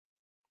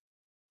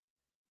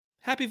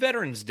Happy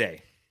Veterans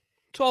Day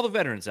to all the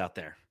veterans out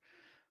there.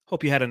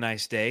 Hope you had a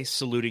nice day,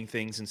 saluting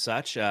things and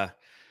such.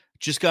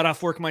 Just got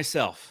off work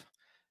myself,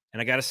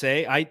 and I got to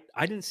say, I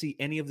didn't see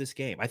any of this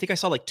game. I think I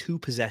saw like 2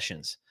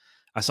 possessions.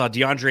 I saw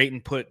DeAndre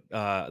Ayton put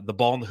the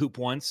ball in the hoop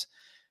once,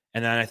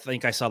 and then I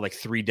think I saw like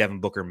 3 Devin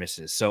Booker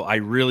misses. So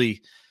I'm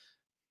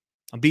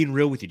being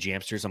real with you,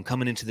 Jamsters. I'm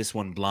coming into this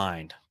one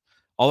blind.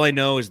 All I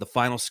know is the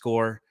final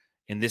score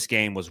in this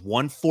game was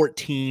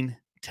 114-97.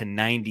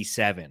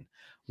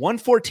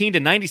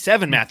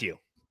 114-97, Matthew.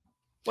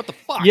 What the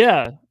fuck?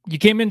 Yeah, you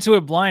came into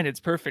it blind.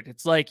 It's perfect.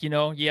 It's like, you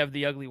have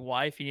the ugly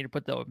wife. You need to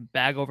put the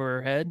bag over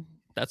her head.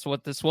 That's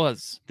what this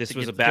was. This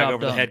was a bag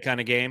over the head kind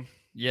of game?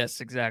 Yes,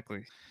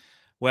 exactly.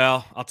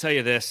 Well, I'll tell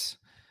you this.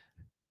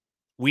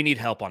 We need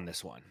help on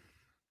this one.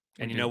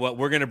 And you know what?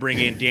 We're going to bring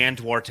in Dan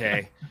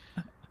Duarte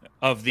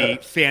of the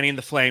Fanning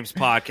the Flames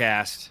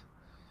podcast.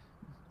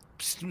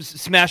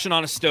 Smashing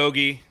on a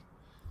stogie.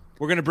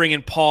 We're going to bring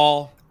in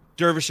Paul,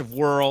 Dervish of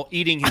Whirl,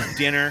 eating his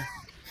dinner.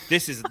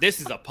 This is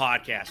a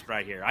podcast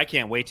right here. I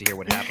can't wait to hear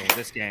what happened with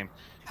this game.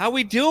 How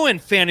we doing,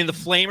 Fanning the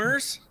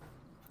Flamers?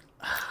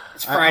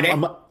 It's Friday.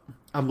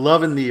 I'm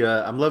loving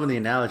the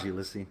analogy,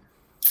 Lissy.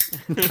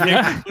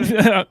 Yeah,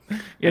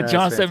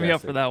 John set me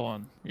up for that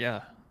one.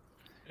 Yeah.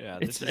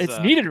 It's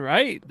needed,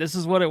 right? This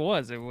is what it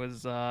was. It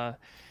was I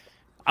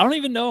don't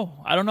even know.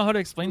 I don't know how to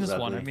explain this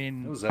one. I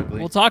mean,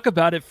 we'll talk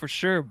about it for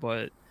sure,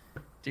 but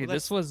dude,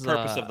 this was the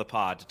purpose of the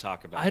pod to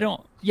talk about. I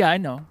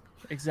know.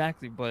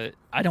 Exactly, but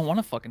I don't want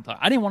to fucking talk.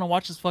 I didn't want to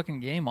watch this fucking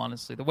game,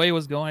 honestly. The way it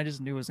was going, I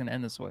just knew it was going to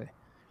end this way.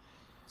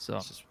 So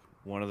it's just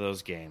one of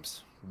those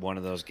games.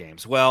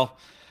 Well,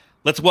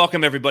 let's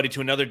welcome everybody to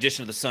another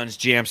edition of the Suns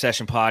Jam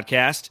Session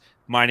podcast.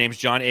 My name's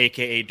John,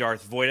 a.k.a.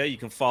 Darth Voida. You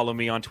can follow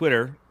me on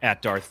Twitter,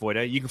 at Darth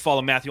Voida. You can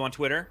follow Matthew on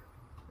Twitter.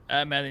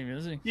 At Matthew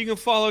Music. You can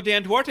follow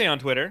Dan Duarte on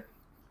Twitter.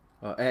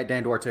 At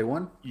Dan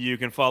Duarte1. You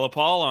can follow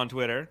Paul on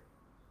Twitter.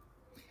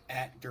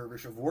 At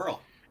Dervish of Whirl.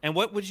 And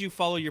what would you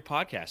follow your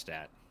podcast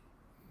at?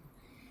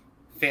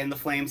 Fan the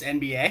Flames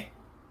NBA.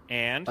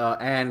 And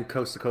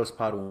Coast to Coast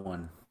Pod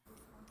 1.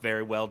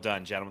 Very well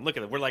done, gentlemen. Look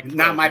at it. We're like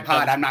not my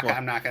pod. I'm not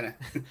gonna.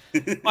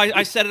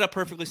 I set it up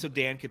perfectly so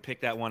Dan could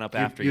pick that one up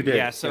after you. Did.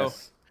 Yeah. So,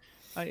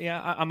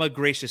 yes. I'm a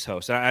gracious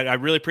host. I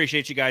really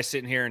appreciate you guys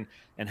sitting here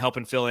and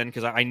helping fill in,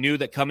 because I knew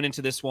that coming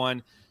into this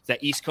one,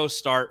 that East Coast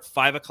start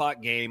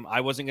 5:00 game,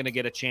 I wasn't going to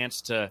get a chance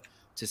to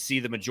see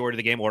the majority of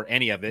the game or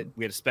any of it.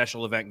 We had a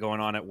special event going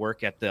on at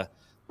work at the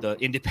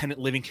independent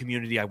living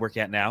community I work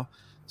at now.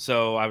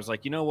 So I was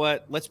like, you know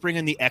what? Let's bring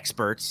in the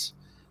experts.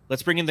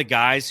 Let's bring in the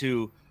guys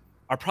who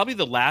are probably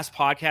the last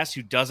podcast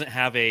who doesn't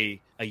have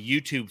a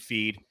YouTube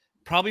feed,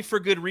 probably for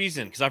good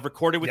reason, because I've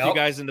recorded with you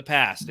guys in the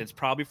past. It's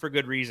probably for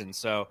good reason.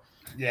 So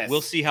we'll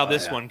see how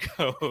this one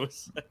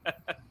goes.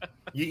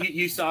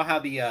 you saw how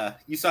the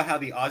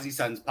Aussie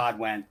Suns pod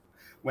went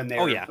when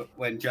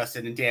when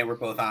Justin and Dan were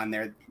both on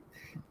there.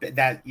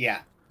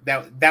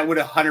 That would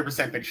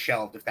 100% been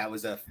shelved if that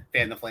was a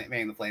Fan the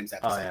Flames episode.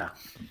 Oh yeah.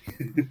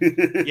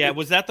 Yeah,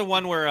 was that the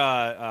one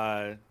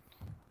where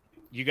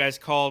you guys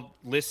called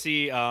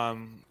Lissy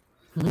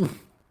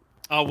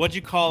what'd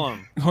you call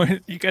him?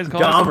 What you guys call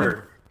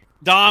Dahmer?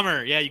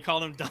 Dahmer. Yeah, you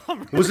called him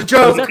Dahmer. It was a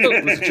joke.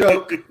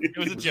 It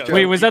was a joke.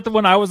 Wait, was that the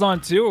one I was on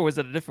too, or was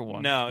it a different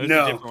one? No, it was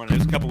a different one. It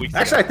was a couple weeks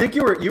Actually, ago. I think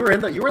you were in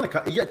the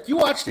you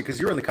watched it because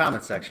you were in the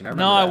comment section.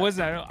 I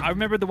wasn't. I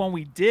remember the one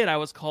we did. I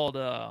was called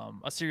a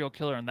serial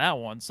killer in that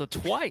one. So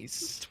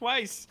twice.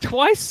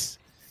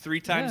 3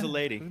 times a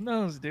lady. Who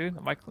knows,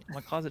 dude? My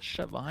closet's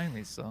shut behind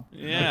me, so.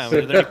 Yeah.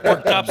 Are there any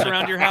pork chops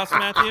around your house,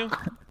 Matthew?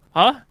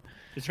 Huh?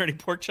 Is there any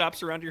pork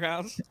chops around your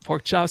house?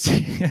 Pork chops?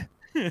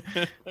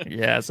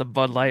 Yeah, it's a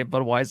Bud Light,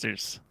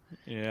 Budweiser's.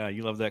 Yeah,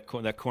 you love that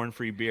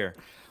corn-free beer.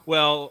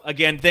 Well,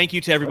 again, thank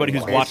you to everybody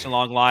who's watching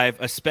along live,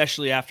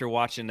 especially after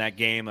watching that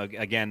game.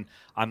 Again,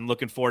 I'm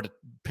looking forward to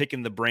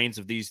picking the brains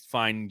of these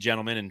fine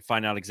gentlemen and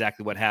find out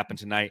exactly what happened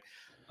tonight.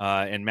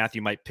 And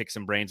Matthew might pick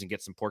some brains and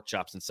get some pork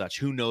chops and such.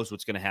 Who knows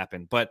what's going to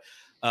happen? But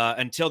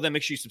until then,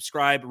 make sure you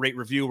subscribe, rate,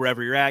 review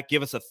wherever you're at.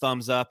 Give us a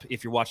thumbs up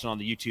if you're watching on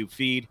the YouTube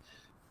feed.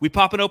 We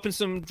popping open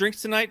some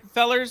drinks tonight,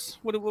 fellers?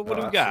 What do we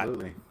got?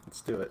 Absolutely.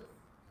 Let's do it.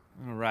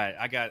 All right.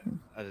 I got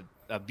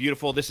a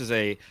beautiful, this is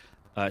a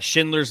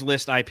Schindler's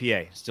List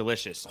IPA. It's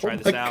delicious. Try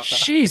this out.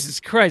 Jesus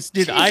Christ,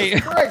 dude. Dude.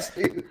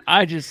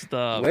 I just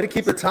way to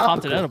keep it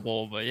popped topical. an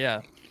edible, but yeah.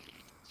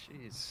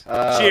 Jeez.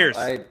 Cheers.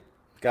 I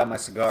got my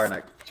cigar and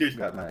I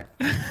got my.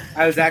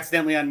 I was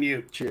accidentally on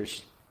mute.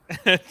 Cheers.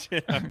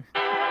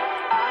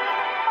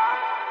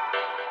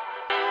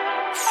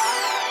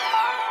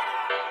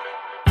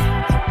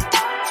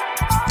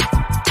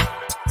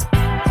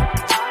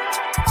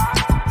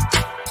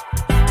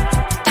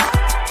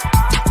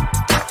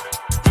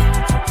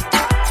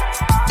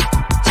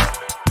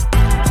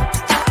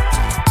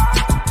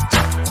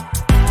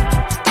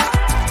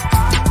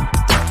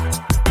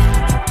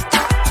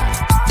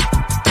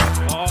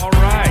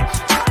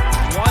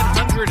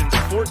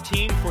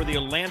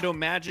 Orlando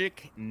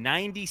Magic,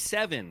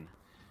 97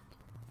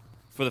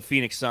 for the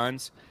Phoenix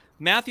Suns.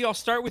 Matthew, I'll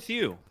start with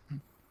you.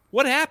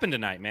 What happened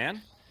tonight,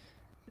 man?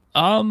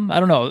 I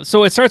don't know.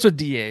 So it starts with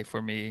DA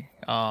for me.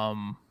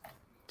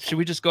 Should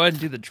we just go ahead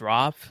and do the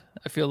drop?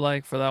 I feel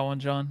like for that one,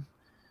 John.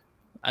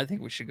 I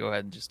think we should go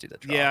ahead and just do the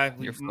drop. Yeah,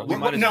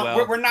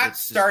 we're not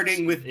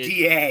starting with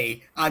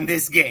DA on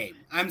this game.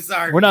 I'm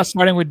sorry. We're not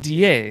starting with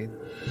DA.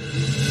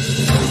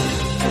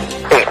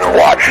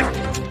 Watch.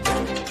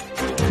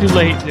 Too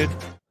late, dude.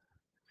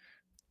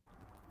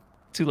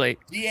 Too late.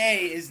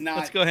 DA is not.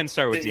 Let's go ahead and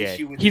start with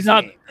DA. He's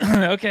not.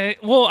 Okay.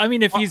 Well, I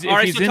mean, if he's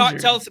injured,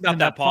 tell us about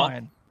that, Paul.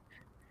 Fine.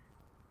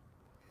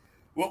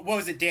 What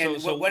was it, Dan?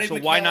 What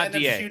did why not end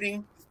DA? Up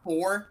shooting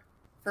 4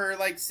 for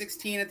like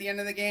 16 at the end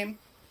of the game?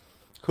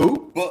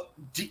 Who? Well,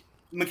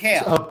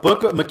 Mikal.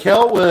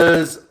 Mikal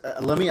was.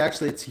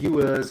 He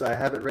was. I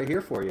have it right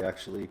here for you.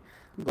 Actually,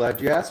 I'm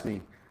glad you asked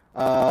me.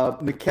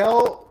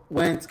 Mikal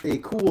went a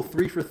cool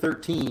 3 for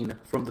 13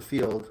 from the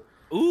field.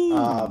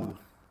 Ooh.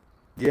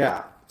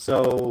 Yeah.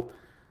 So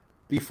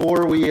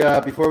before we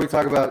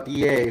talk about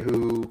DA,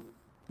 who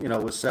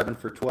was 7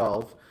 for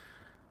 12,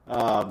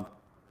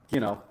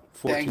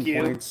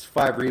 14 points,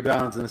 5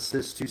 rebounds, and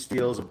assists, 2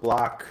 steals, a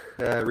block.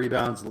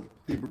 Rebounds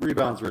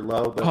were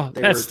low, but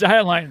that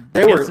stat line.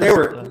 They were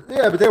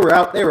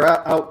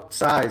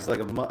outsized.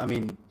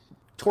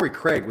 Torrey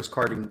Craig was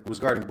guarding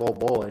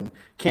Bol, and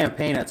Cam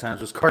Payne at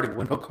times was guarding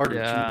Wendell Carter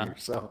Jr.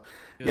 So.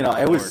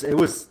 It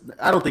was.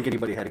 I don't think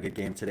anybody had a good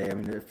game today. I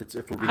mean, if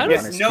we're being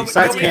honest,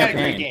 besides Cam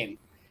Payne.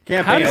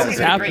 How does this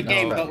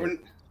happen?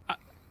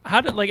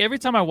 How did every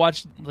time I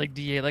watch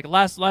DA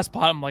last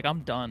pot, I'm like, I'm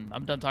done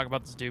talking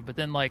about this dude. But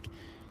then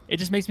it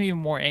just makes me even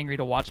more angry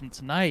to watch him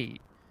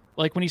tonight.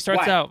 When he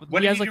starts out,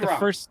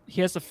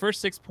 he has the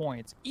first 6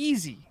 points,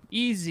 easy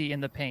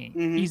in the paint.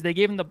 Mm-hmm. They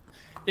gave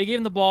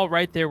him the ball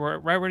right there,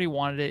 right where he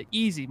wanted it,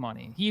 easy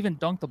money. He even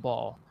dunked the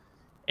ball.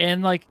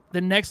 And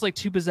the next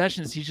 2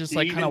 possessions, he's just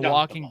kind of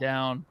walking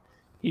down.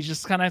 He's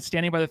just kind of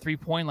standing by the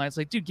 3-point line. It's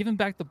dude, give him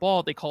back the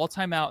ball. They call a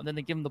timeout, and then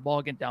they give him the ball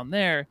again down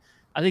there.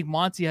 I think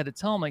Monty had to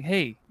tell him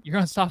hey, you're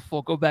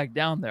unstoppable. Go back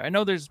down there. I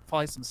know there's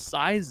probably some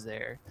size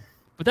there,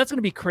 but that's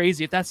gonna be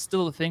crazy if that's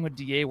still the thing with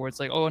DA, where it's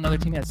another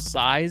team has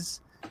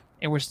size,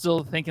 and we're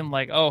still thinking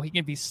he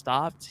can be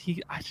stopped.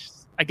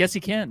 I guess he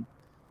can.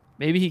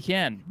 Maybe he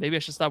can. Maybe I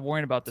should stop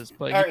worrying about this.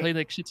 But he played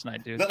like shit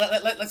tonight, dude.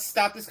 Let's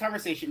stop this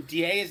conversation.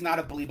 DA is not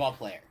a bully ball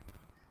player.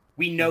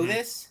 We know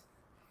this.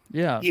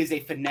 Yeah. He is a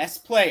finesse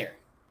player.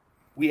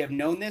 We have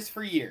known this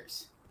for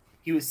years.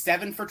 He was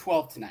 7 for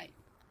 12 tonight.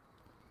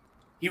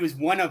 He was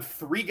one of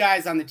 3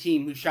 guys on the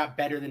team who shot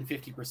better than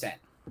 50%.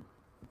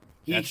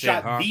 He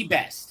shot the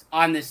best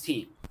on this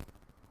team.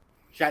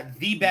 Shot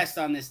the best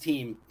on this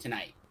team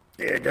tonight.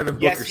 Yeah, Devin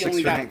Booker, he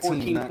only got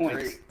 14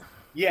 points.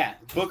 Yeah,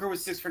 Booker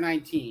was 6 for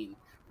 19.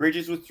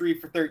 Bridges was 3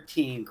 for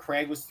 13.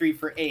 Craig was 3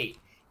 for 8.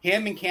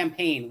 Him and Cam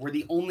Payne were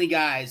the only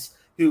guys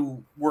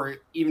who were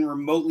even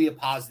remotely a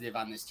positive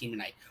on this team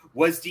tonight.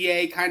 Was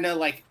DA kind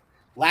of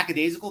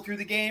lackadaisical through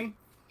the game?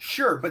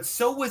 Sure, but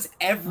so was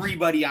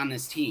everybody on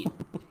this team.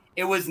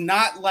 It was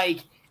not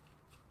like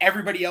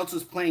everybody else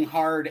was playing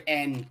hard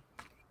and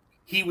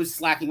he was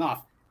slacking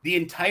off. The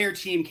entire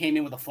team came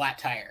in with a flat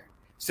tire.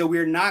 So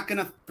we're not going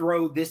to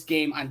throw this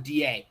game on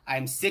DA.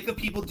 I'm sick of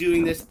people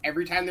doing this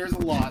every time there's a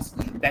loss.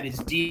 That is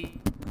DA.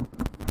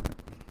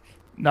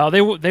 No,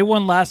 they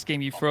won last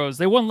game. You froze.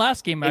 They won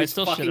last game. I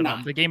still shit on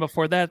them. The game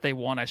before that, they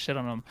won. I shit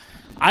on them.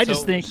 I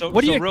just think.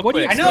 What do you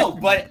expect? I know,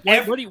 but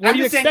what do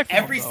you expect?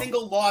 Every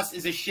single loss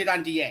is a shit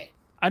on DA.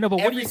 I know, but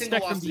what do you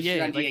expect from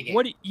DA?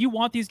 What you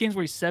want these games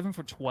where he's 7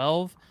 for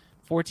 12,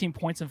 14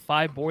 points and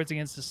 5 boards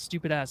against a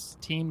stupid ass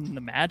team,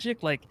 the Magic?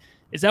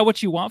 Is that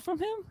what you want from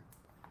him?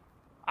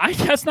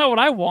 That's not what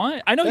I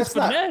want. I know he's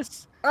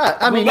finesse.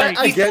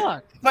 I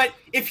get. But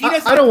if he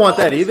doesn't, I don't want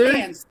that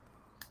either.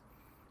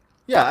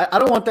 Yeah, I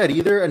don't want that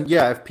either. And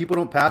yeah, if people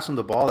don't pass him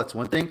the ball, that's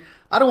one thing.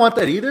 I don't want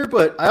that either.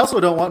 But I also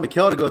don't want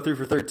Mikal to go 3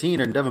 for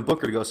 13 and Devin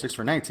Booker to go 6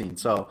 for 19.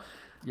 So,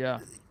 yeah,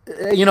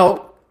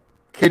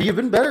 could he have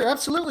been better?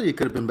 Absolutely, he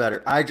could have been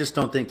better. I just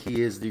don't think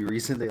he is the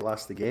reason they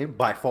lost the game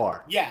by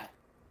far. Yeah,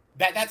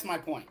 that's my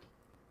point.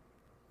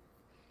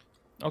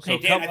 Okay,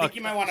 so Dan, I think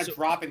you might want to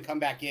drop and come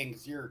back in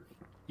because you're.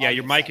 Yeah,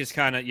 your mic is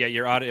kind of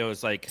your audio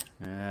is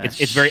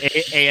it's very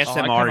ASMR.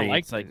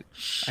 I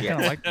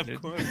kind of like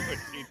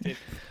it.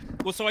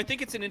 Well, so I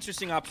think it's an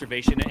interesting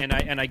observation,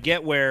 and I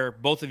get where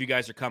both of you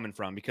guys are coming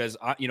from because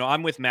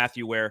I'm with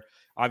Matthew where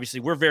obviously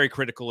we're very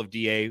critical of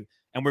DA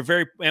and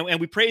and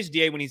we praise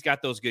DA when he's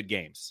got those good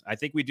games. I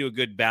think we do a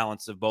good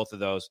balance of both of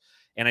those,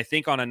 and I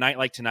think on a night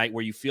like tonight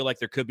where you feel like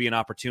there could be an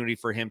opportunity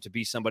for him to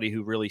be somebody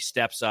who really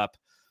steps up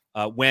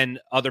when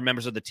other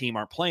members of the team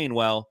aren't playing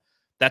well,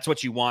 that's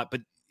what you want,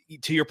 but.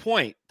 To your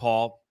point,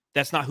 Paul,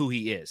 that's not who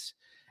he is.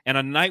 And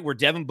on a night where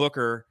Devin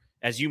Booker,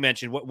 as you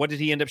mentioned, what did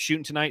he end up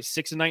shooting tonight?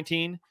 6 and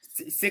 19?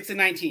 6 and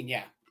 19,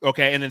 yeah.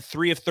 Okay, and then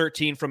 3 of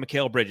 13 from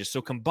Mikal Bridges.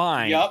 So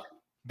combined,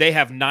 they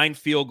have 9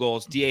 field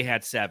goals. DA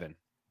had 7.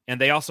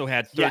 And they also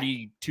had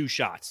 32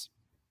 shots.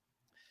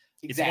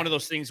 Exactly. It's one of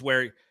those things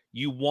where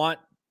you want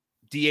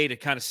DA to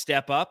kind of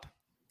step up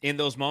in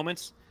those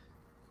moments.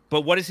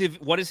 But what is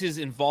his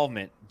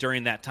involvement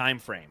during that time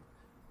frame?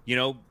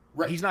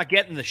 Right. He's not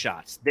getting the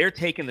shots. They're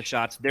taking the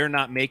shots. They're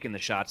not making the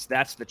shots.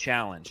 That's the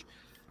challenge.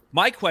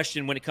 My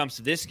question when it comes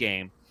to this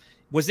game,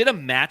 was it a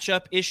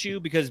matchup issue?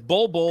 Because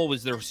Bol Bol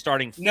was their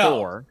starting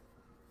four.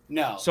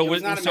 No. So it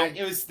was not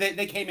it was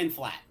they came in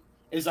flat.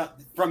 It was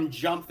from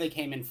jump they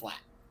came in flat.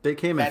 They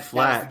came in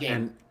flat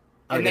and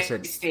like I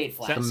said, stayed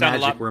flat. The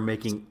Magic were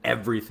making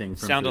everything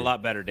from sound a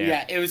lot better, Dan.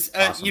 Yeah, it was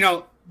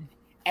awesome.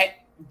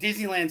 At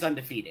Disneyland's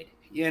undefeated,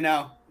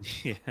 Yeah.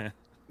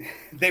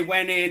 They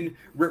went in,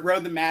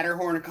 rode the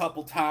Matterhorn a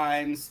couple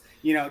times,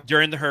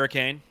 during the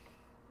hurricane.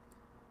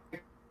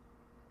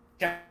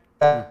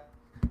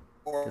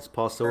 Is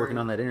Paul still working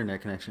on that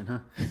internet connection, huh?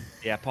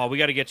 Yeah, Paul, we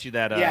got to get you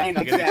that. Yeah,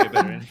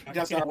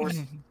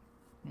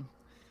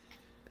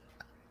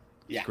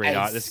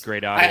 this is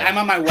great audio. I'm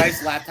on my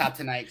wife's laptop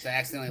tonight because I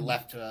accidentally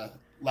left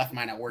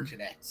mine at work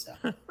today. So,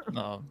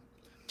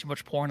 too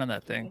much porn on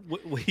that thing.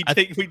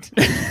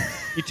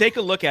 You take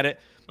a look at it.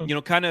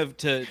 Kind of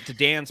to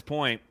Dan's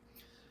point.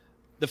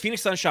 The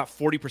Phoenix Suns shot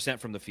 40%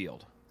 from the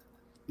field.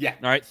 Yeah.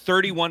 All right,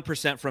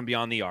 31% from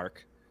beyond the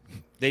arc.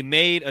 They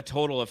made a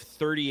total of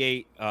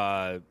 38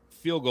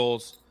 field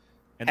goals,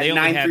 and they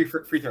only had 9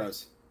 free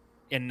throws.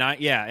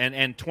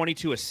 And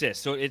 22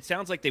 assists. So it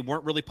sounds like they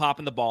weren't really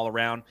popping the ball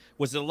around.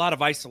 Was it a lot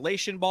of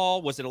isolation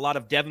ball? Was it a lot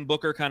of Devin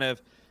Booker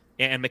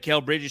and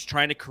Mikal Bridges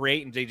trying to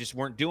create and they just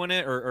weren't doing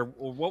it? Or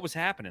what was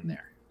happening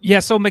there?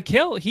 Yeah, so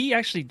Mikal, he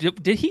actually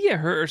did he get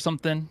hurt or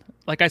something?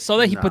 Like I saw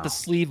that he put the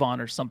sleeve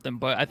on or something,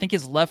 but I think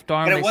his left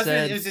arm. But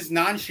it was his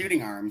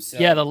non-shooting arm. So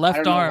yeah, the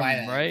left arm,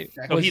 right?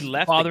 Oh, he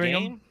left bothering the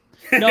game?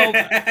 Him. No,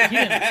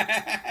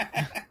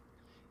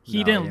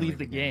 he didn't leave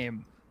the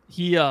game.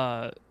 He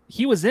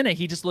was in it.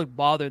 He just looked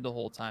bothered the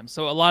whole time.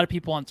 So a lot of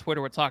people on Twitter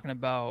were talking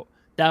about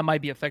that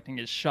might be affecting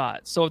his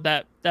shot. So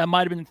that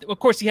might have been. Of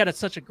course, he had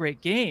such a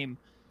great game.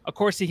 Of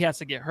course, he has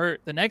to get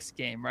hurt the next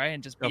game, right?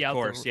 And just be out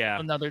there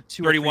another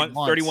 2 or 3 months.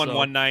 31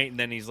 one night, and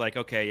then he's like,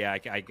 okay, yeah,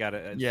 I got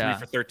it. 3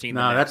 for 13.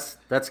 No,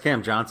 that's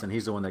Cam Johnson.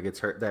 He's the one that gets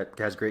hurt, that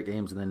has great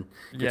games, and then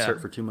gets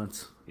hurt for 2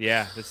 months.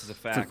 Yeah, this is a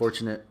fact. It's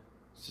unfortunate.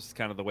 It's just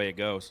kind of the way it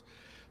goes.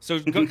 So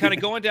kind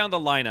of going down the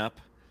lineup,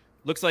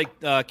 looks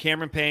like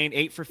Cameron Payne,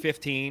 8 for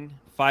 15,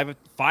 5.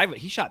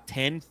 He shot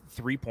 10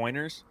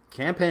 3-pointers.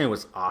 Cam Payne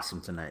was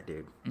awesome tonight,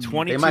 dude.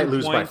 22 They might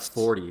lose points. by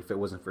 40 if it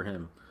wasn't for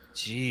him.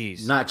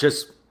 Jeez. Not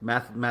just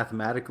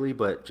mathematically,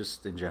 but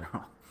just in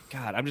general.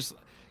 God, I'm just,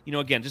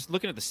 again, just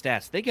looking at the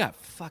stats, they got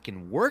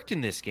fucking worked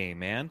in this game,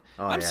 man.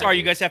 Oh, I'm sorry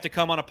you guys have to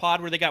come on a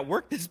pod where they got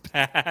worked this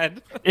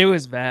bad. It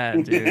was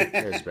bad, dude.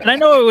 And I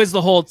know it was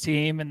the whole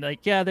team, and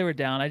they were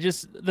down.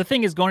 The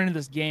thing is, going into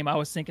this game, I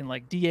was thinking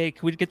DA,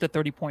 could we get the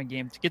 30-point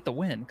game to get the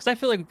win? Because I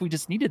feel like we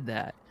just needed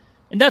that.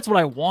 And that's what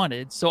I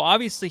wanted. So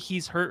obviously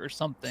he's hurt or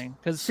something.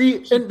 And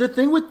the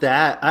thing with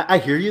that, I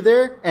hear you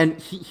there.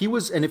 And he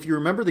was, and if you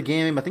remember the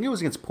game, I think it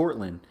was against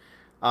Portland,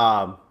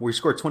 where he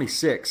scored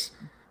 26.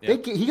 Yeah.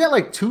 He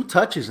got 2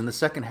 touches in the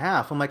second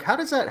half. I'm like, how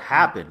does that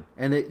happen?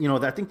 And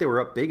I think they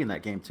were up big in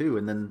that game too.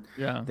 And then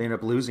they ended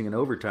up losing in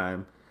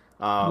overtime.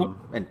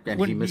 And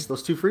he missed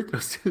those 2 free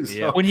throws too.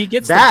 So when he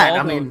gets the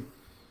ball,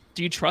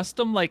 do you trust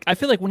him? I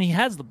feel like when he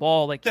has the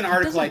ball, it's an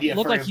article idea.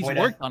 Look like he's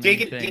worked on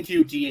anything. Dig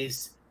into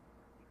DA's.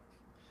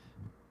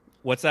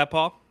 What's that,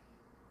 Paul?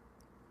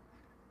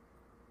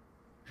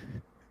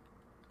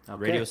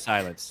 Okay. Radio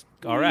silence.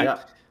 All right.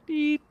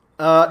 Yeah.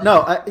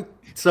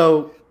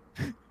 So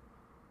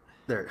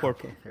there. Poor,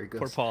 okay, there he goes.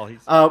 Poor Paul.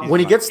 He's when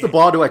he gets the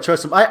ball, do I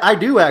trust him? I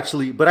do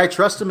actually, but I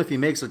trust him if he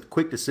makes a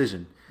quick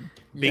decision.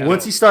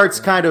 Once he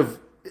starts kind of,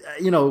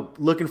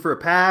 looking for a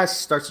pass,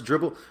 starts to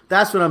dribble,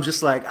 that's when I'm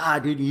just like,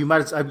 dude, you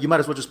might as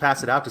well just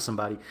pass it out to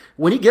somebody.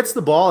 When he gets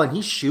the ball and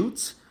he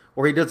shoots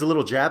or he does a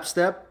little jab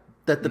step,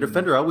 that the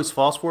defender always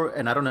falls for,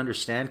 and I don't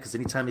understand because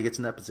anytime he gets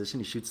in that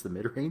position, he shoots the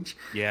mid-range.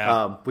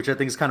 Yeah. Which I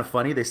think is kind of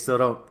funny. They still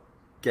don't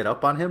get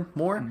up on him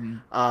more.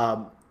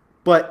 Mm-hmm.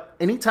 But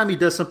anytime he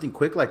does something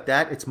quick like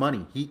that, it's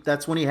money.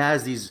 That's when he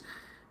has these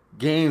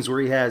games where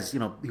he has,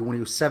 when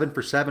he was 7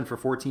 for 7 for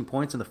 14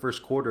 points in the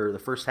first quarter, or the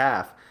first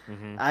half.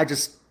 Mm-hmm.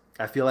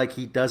 I feel like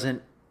he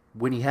doesn't,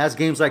 when he has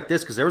games like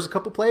this, because there was a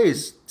couple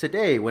plays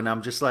today when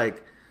I'm just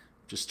like,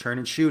 just turn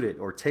and shoot it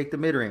or take the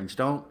mid-range.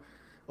 Don't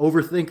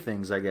overthink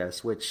things, I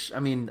guess, which,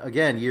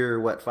 again,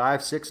 you're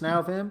 5, 6 now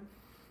of him?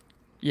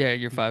 Yeah,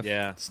 you're 5.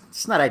 Yeah.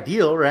 It's not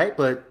ideal, right?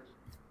 But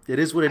it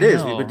is what it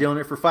is. We've been doing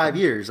it for 5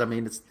 years.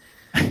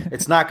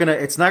 It's not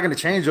gonna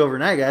change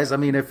overnight, guys.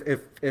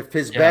 If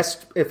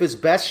his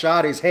best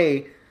shot is,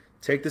 hey,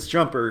 take this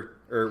jumper,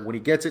 or when he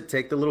gets it,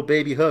 take the little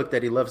baby hook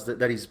that he loves,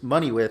 that he's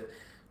money with,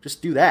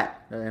 just do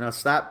that.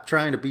 Stop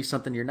trying to be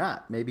something you're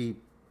not. Maybe,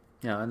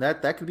 and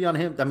that could be on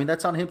him.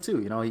 That's on him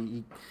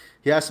too.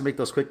 He has to make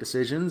those quick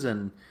decisions,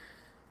 and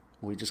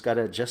we just got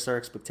to adjust our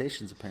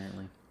expectations,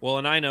 apparently. Well,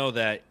 and I know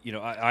that,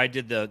 I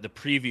did the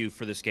preview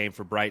for this game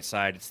for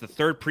Brightside. It's the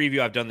 3rd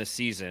preview I've done this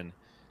season.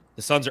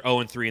 The Suns are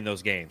 0-3 in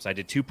those games. I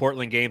did 2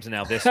 Portland games and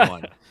now this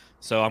one.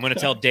 So I'm going to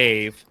tell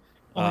Dave.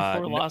 Only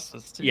 4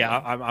 losses, too.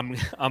 Yeah,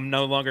 I'm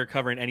no longer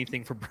covering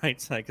anything for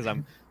Brightside because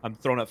I'm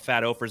throwing up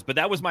fat offers. But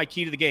that was my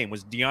key to the game,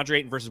 was DeAndre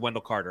Ayton versus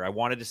Wendell Carter. I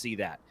wanted to see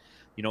that.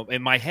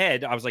 in my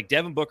head, I was like,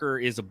 Devin Booker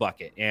is a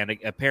bucket. And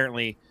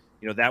apparently,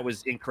 that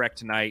was incorrect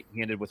tonight.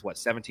 He ended with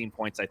 17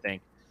 points, I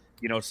think.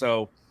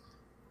 So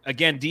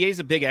again, DA is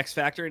a big X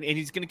factor, and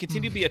he's going to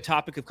continue to be a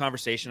topic of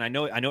conversation. I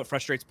know it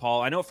frustrates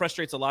Paul. I know it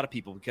frustrates a lot of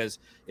people because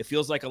it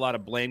feels like a lot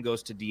of blame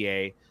goes to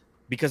DA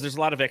because there's a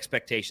lot of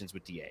expectations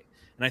with DA.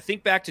 And I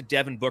think back to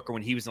Devin Booker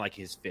when he was in like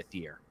his 5th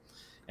year.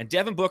 And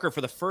Devin Booker,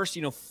 for the first,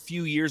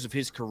 few years of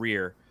his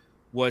career,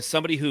 was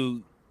somebody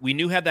who we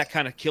knew had that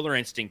kind of killer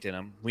instinct in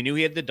him. We knew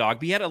he had the dog,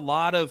 but he had a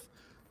lot of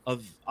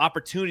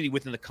opportunity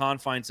within the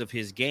confines of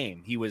his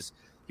game. He was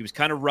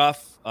kind of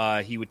rough.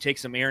 He would take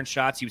some errant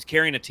shots. He was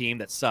carrying a team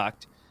that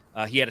sucked.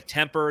 He had a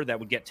temper that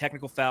would get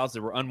technical fouls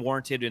that were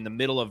unwarranted in the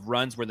middle of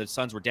runs where the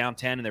Suns were down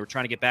 10 and they were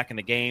trying to get back in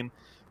the game,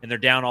 and they're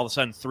down all of a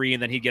sudden 3,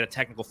 and then he'd get a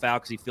technical foul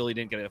because he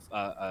didn't get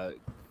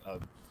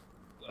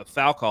a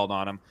foul called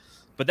on him.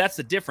 But that's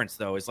the difference,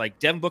 though, is like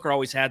Devin Booker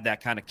always had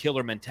that kind of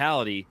killer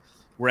mentality,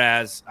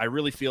 whereas I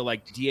really feel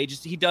like DA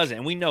he doesn't,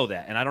 and we know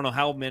that. And I don't know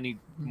how many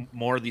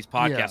more of these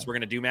podcasts we're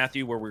going to do,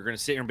 Matthew, where we're going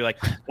to sit here and be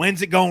like,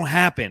 when's it going to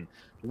happen?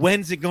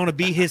 When's it going to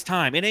be his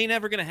time? It ain't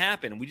ever going to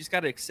happen. We just got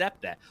to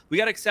accept that. We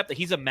got to accept that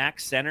he's a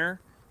max center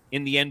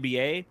in the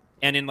NBA,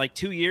 and in like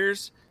 2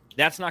 years,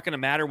 that's not going to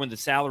matter when the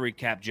salary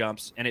cap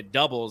jumps and it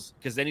doubles,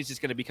 because then he's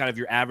just going to be kind of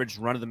your average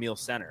run-of-the-mill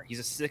center. He's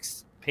a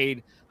 6th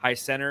paid high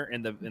center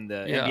in the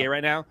NBA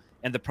right now,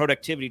 and the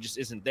productivity just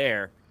isn't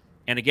there.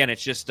 And again,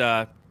 it's just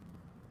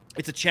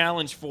it's a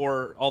challenge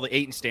for all the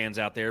Ayton stands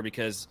out there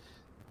because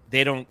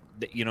they don't,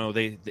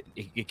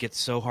 it gets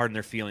so hard in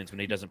their feelings when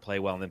he doesn't play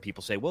well. And then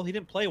people say, well, he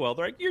didn't play well.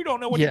 They're like, you don't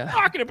know what you're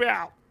talking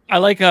about. I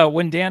like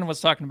when Dan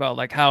was talking about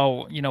like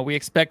how, we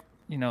expect,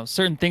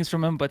 certain things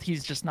from him, but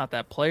he's just not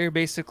that player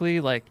basically.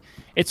 Like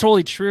it's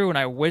totally true. And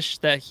I wish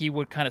that he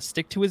would kind of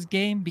stick to his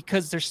game,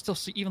 because there's still,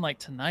 even like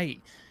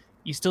tonight,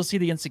 you still see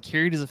the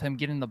insecurities of him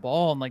getting the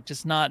ball and like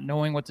just not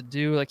knowing what to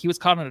do. Like he was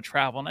caught on a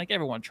travel, and like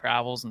everyone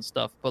travels and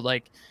stuff, but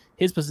like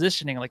his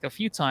positioning, like a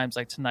few times,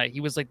 like tonight, he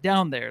was like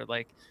down there,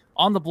 like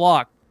on the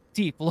block,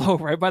 deep, low,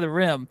 right by the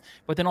rim.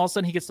 But then all of a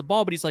sudden he gets the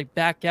ball, but he's like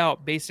back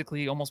out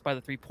basically almost by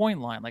the 3-point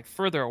line, like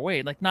further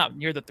away, like not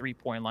near the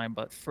 3-point line,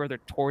 but further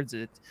towards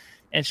it.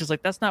 And it's just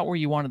like, that's not where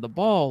you wanted the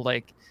ball.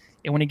 Like,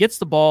 and when he gets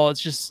the ball, it's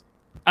just,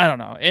 I don't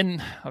know.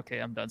 And okay,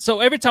 I'm done.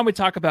 So every time we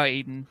talk about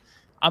Ayton,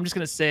 I'm just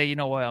going to say, you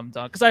know what, I'm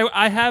done. Because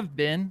I have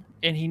been,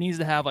 and he needs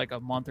to have like a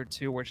month or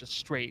two where it's just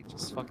straight,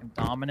 just fucking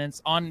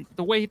dominance on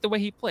the way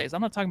he plays.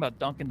 I'm not talking about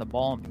dunking the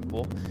ball on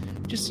people.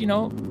 Just,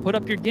 put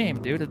up your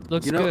game, dude. It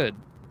looks good.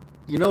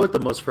 You know what the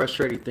most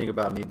frustrating thing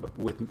about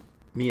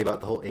me about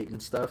the whole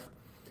Ayton stuff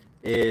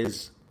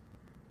is,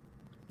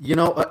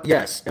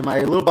 yes, am I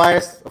a little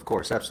biased? Of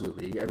course,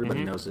 absolutely.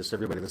 Everybody knows this.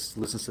 Everybody that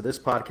listens to this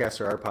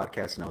podcast or our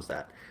podcast knows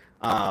that.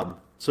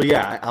 So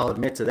yeah, I'll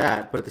admit to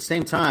that. But at the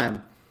same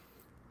time,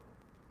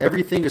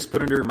 everything is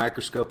put under a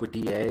microscope with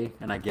DA,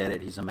 and I get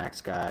it. He's a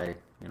max guy.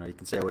 You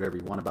can say whatever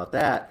you want about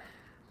that.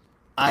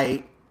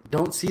 I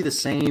don't see the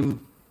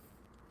same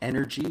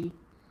energy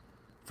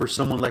for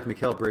someone like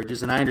Mikal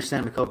Bridges, and I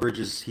understand Mikal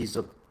Bridges, he's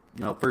a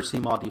first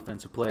team all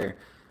defensive player,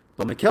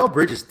 but Mikal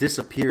Bridges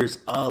disappears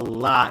a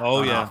lot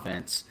on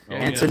offense.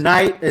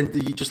 Tonight, and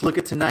you just look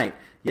at tonight.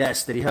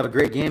 Yes, did he have a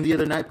great game the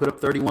other night? Put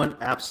up 31?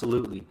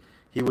 Absolutely.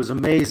 He was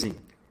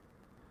amazing.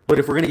 But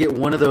if we're going to get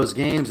one of those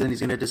games and he's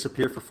going to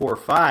disappear for 4 or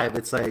 5,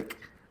 it's like,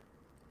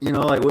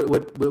 like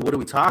what are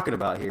we talking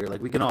about here?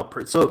 Like we can all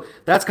so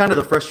that's kind of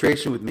the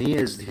frustration with me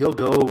is he'll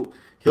go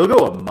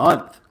a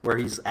month where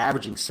he's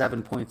averaging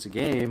 7 points a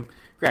game.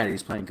 Granted,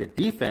 he's playing good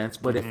defense,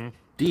 but if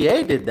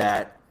DA did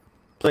that,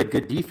 played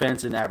good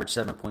defense and averaged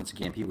 7 points a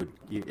game,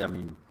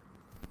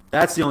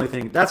 that's the only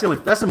thing. That's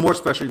the more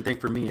frustrating thing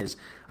for me is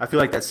I feel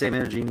like that same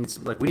energy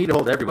needs, like we need to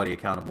hold everybody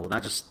accountable,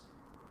 not just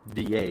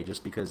DA,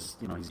 just because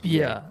he's DA.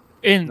 Yeah.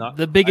 And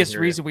the biggest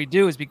reason we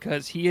do is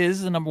because he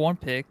is the number 1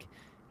 pick,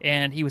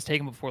 and he was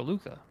taken before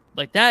Luka.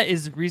 Like, that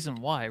is the reason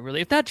why,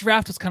 really. If that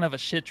draft was kind of a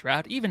shit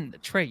draft, even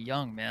Trae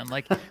Young, man,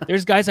 like,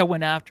 there's guys that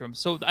went after him.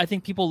 So I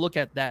think people look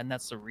at that, and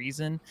that's the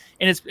reason.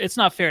 And it's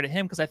not fair to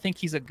him because I think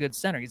he's a good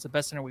center. He's the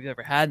best center we've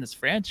ever had in this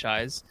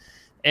franchise.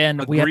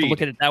 And we have to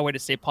look at it that way to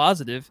stay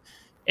positive.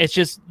 It's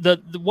just the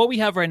what we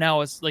have right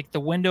now is, like, the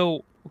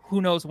window,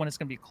 who knows when it's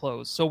going to be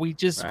closed. So we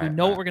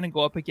know what we're going to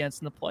go up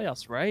against in the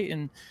playoffs, right?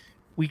 And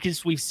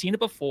we've seen it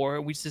before.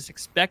 We just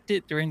expect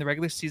it during the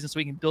regular season so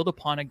we can build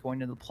upon it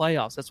going into the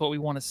playoffs. That's what we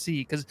want to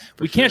see, because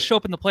we can't show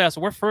up in the playoffs.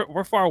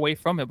 We're far away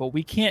from it, but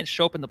we can't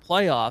show up in the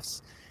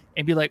playoffs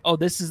and be like, oh,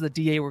 this is the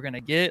DA we're going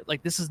to get.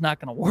 Like, this is not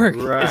going to work.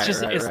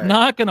 It's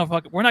not going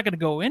to we're not going to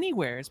go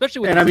anywhere,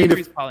 especially with the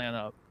injuries piling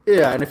up.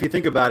 Yeah, and if you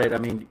think about it, I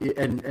mean,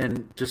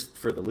 and just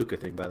for the Luka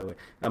thing, by the way,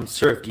 I'm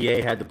sure if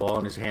DA had the ball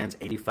in his hands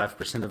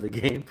 85% of the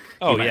game,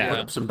 he might put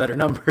up some better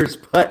numbers.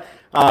 But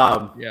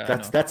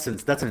that's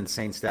an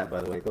insane stat,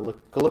 by the way. Go look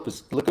up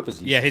his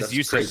usage. Yeah, his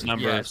usage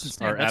numbers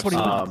are that's what he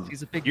wants.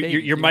 He's a big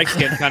baby. Your mic's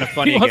getting kind of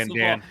funny again,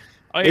 Dan.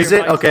 Is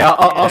it? Okay,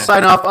 I'll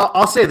sign off.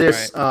 I'll say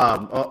this. Right.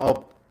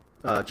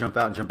 I'll jump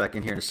out and jump back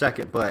in here in a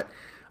second. But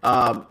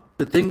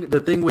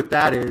the thing with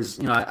that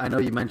is, I know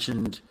you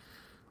mentioned.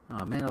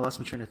 Oh man, I lost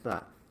my train of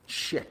thought.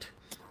 Shit.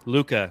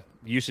 Luka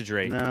usage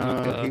rate.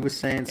 No, he was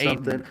saying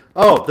something.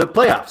 Oh, the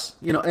playoffs.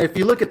 If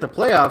you look at the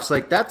playoffs,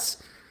 like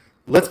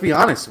let's be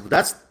honest,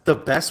 that's the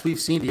best we've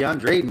seen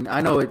DeAndre Ayton.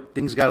 I know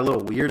things got a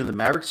little weird in the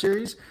Mavericks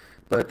series,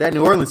 but that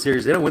New Orleans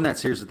series, they didn't win that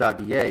series without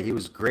DA. He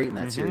was great in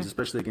that series,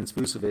 especially against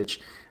Vucevic.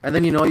 And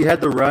then, you had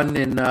the run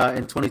in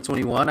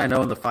 2021. I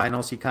know in the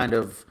finals he kind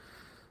of,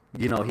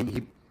 he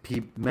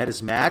met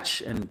his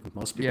match, and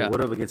most people would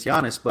have against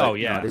Giannis, but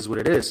it is what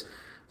it is.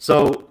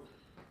 So,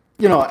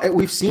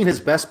 we've seen his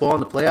best ball in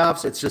the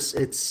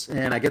playoffs.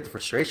 And I get the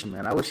frustration,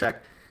 man. I wish I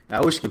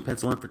can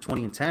pencil in for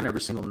 20 and 10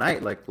 every single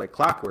night, like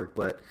clockwork.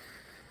 But,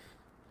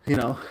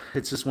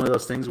 it's just one of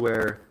those things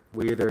where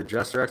we either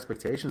adjust our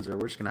expectations or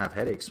we're just going to have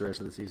headaches the rest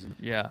of the season.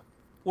 Yeah.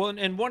 Well,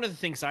 and one of the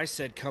things I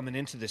said coming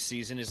into this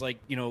season is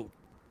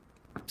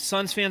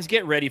Suns fans,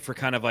 get ready for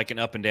kind of like an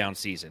up and down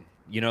season.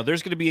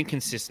 There's going to be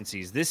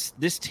inconsistencies.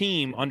 This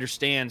team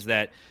understands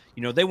that,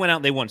 they went out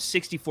and they won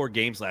 64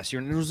 games last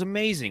year, and it was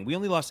amazing. We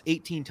only lost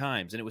 18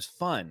 times, and it was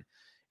fun.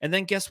 And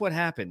then guess what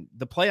happened?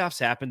 The playoffs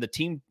happened. The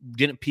team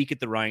didn't peak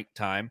at the right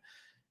time,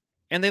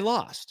 and they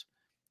lost.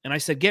 And I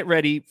said, get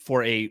ready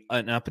for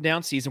an up and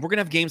down season. We're going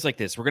to have games like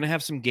this. We're going to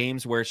have some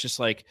games where it's just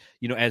like,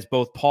 as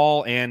both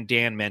Paul and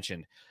Dan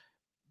mentioned,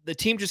 the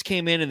team just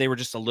came in and they were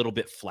just a little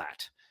bit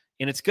flat.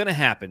 And it's going to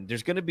happen.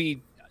 There's going to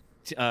be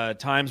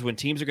times when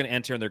teams are going to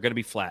enter and they're going to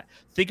be flat.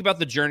 Think about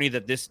the journey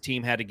that this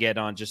team had to get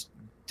on just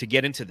to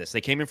get into this.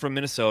 They came in from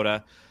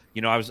Minnesota.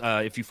 I was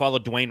if you follow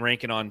Dwayne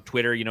Rankin on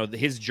Twitter,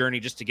 his journey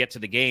just to get to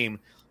the game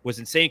was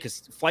insane because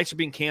flights are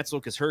being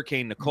canceled because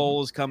Hurricane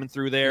Nicole is coming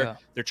through there. Yeah.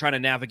 They're trying to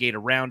navigate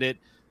around it.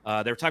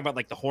 They were talking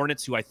about the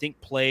Hornets, who I think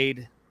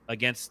played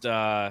against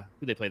who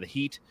they play, the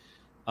Heat.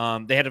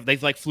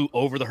 They flew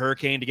over the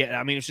hurricane to get.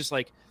 I mean, it's just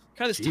like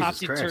kind of this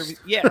topsy-turvy.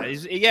 Yeah,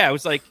 it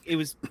was like it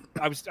was.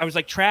 I was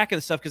like tracking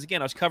the stuff because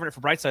again I was covering it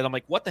for Brightside. I'm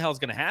like, what the hell is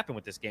going to happen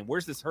with this game?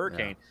 Where's this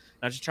hurricane?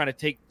 And I was just trying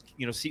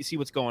to see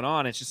what's going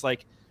on. It's just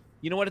like,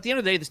 what? At the end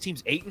of the day, this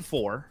team's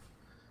 8-4.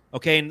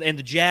 Okay, and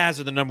the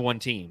Jazz are the number one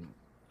team.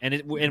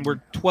 And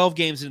we're 12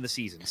 games into the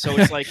season, so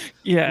it's like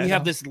we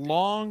have this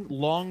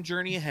long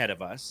journey ahead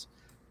of us.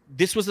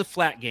 This was a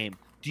flat game.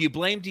 Do you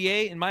blame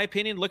DA? In my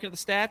opinion, looking at the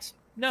stats,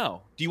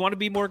 no. Do you want to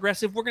be more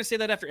aggressive? We're going to say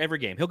that after every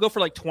game. He'll go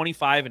for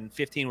 25 and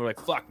 15. We're like,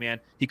 fuck, man,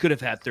 he could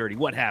have had 30.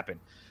 What happened?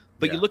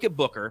 But you look at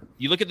Booker.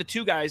 You look at the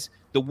two guys,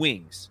 the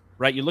wings,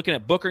 right? You're looking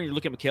at Booker and you're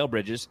looking at Mikal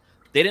Bridges.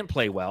 They didn't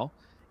play well.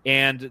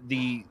 And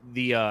the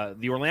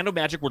Orlando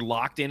Magic were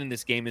locked in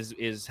this game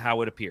is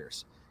how it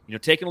appears.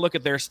 Taking a look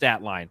at their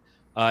stat line,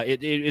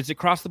 it's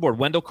across the board.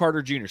 Wendell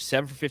Carter Jr.,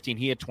 7 for 15.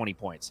 He had 20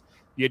 points.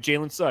 You had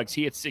Jalen Suggs.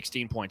 He had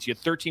 16 points. You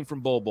had 13 from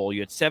Bol. You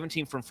had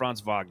 17 from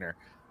Franz Wagner.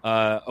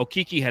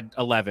 Okiki had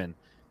 11.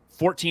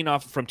 14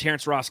 from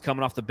Terrence Ross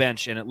coming off the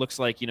bench, and it looks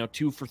like,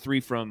 2 for 3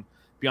 from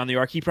beyond the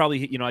arc. He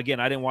probably, again,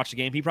 I didn't watch the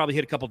game. He probably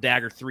hit a couple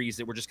dagger threes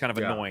that were just kind of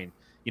annoying.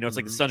 It's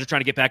like the Suns are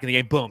trying to get back in the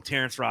game. Boom,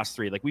 Terrence Ross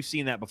 3. Like, we've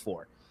seen that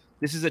before.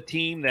 This is a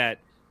team that,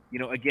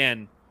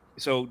 again,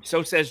 so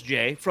says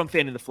Jay from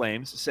Fanning the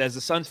Flames, says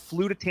the Suns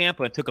flew to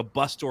Tampa and took a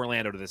bus to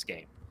Orlando to this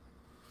game.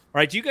 All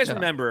right, do you guys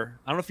remember?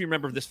 I don't know if you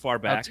remember this far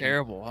back. How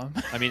terrible,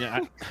 huh? I mean,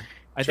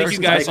 I think you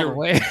guys are.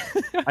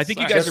 I think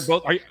you guys are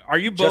both. Are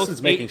you both?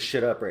 Justin's making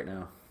shit up right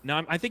now.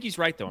 No, I think he's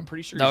right though. I'm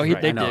pretty sure. No, he's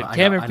right. They did.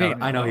 Cameron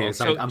Payton. I know he is.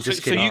 I'm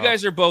just kidding. So you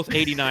guys are both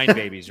 89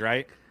 babies,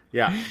 right?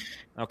 Yeah.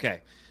 Okay.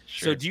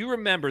 Sure. So do you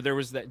remember there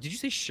was that? Did you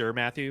say sure,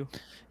 Matthew?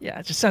 Yeah,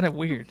 it just sounded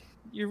weird.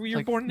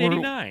 You're born in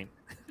 89.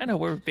 I know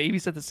we're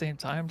babies at the same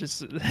time.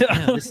 Just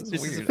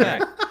this is a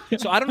fact.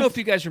 So I don't know if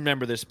you guys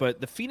remember this,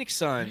 but the Phoenix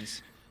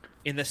Suns,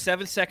 in the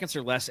 7 seconds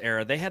or less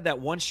era, they had that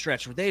one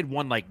stretch where they had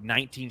won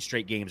 19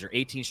 straight games or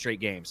 18 straight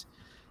games.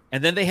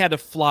 And then they had to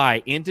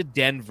fly into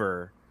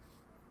Denver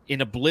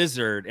in a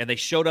blizzard, and they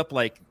showed up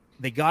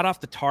they got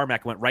off the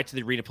tarmac, went right to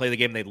the arena to play the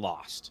game, and they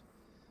lost.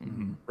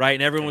 Mm-hmm. Right?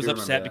 And everyone was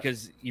upset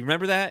because you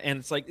remember that? And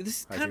it's like,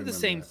 this is kind of the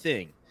same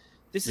thing.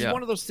 This is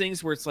one of those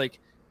things where it's like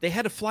they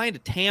had to fly into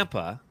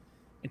Tampa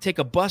and take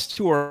a bus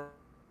tour.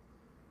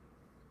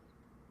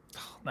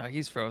 No,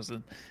 he's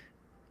frozen.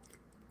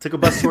 Took a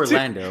bus to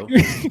Orlando.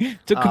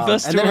 Took a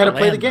bus to and then had to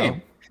play the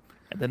game.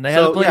 And then they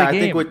had to play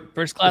the game.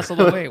 First class all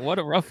the way. What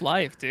a rough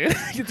life, dude.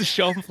 You get to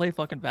show up and play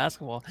fucking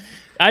basketball.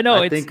 I know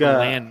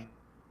land.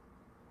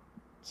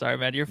 Sorry,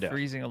 man. You're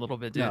freezing a little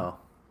bit, dude. No.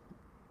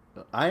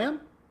 I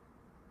am?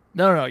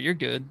 No, you're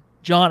good.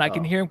 John, I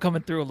can hear him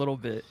coming through a little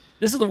bit.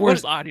 This is the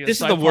worst audio. This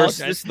is the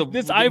worst.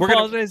 I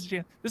apologize,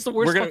 Jim. This is the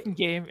worst fucking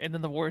game, and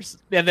then the worst.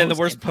 And then the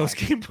worst post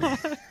game.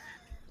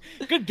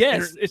 Good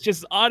guess. It's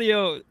just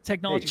audio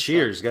technology. Hey,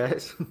 cheers,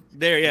 guys.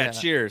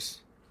 Cheers.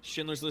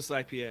 Schindler's List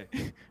IPA.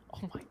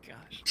 Oh my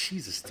gosh.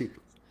 Jesus, dude.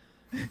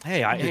 Hey,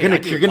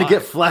 you're gonna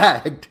get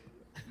flagged.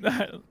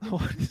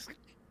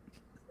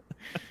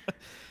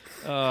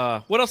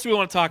 What else do we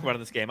want to talk about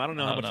in this game? I don't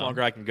know how much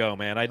longer I can go,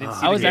 man. I didn't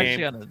see the game.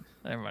 Actually on the.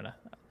 Never mind.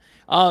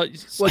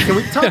 Well, can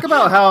we talk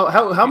about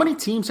how many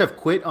teams have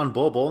quit on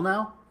Bol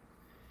now?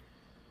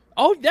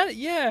 Oh,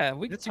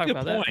 we can talk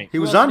about that. He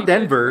was on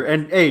Denver,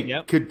 and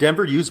could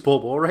Denver use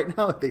Bol right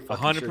now? They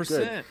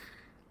 100%.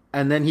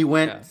 And then he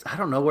went. Yeah. I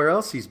don't know where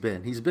else he's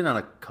been. He's been on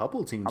a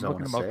couple teams. I'm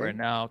looking him up right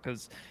now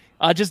because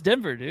just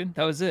Denver, dude.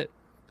 That was it.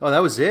 Oh, that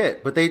was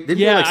it. But they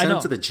didn't send him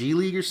to the G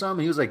League or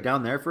something. He was like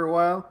down there for a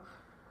while.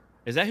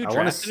 Is that who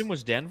drafted him?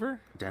 Was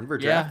Denver? Denver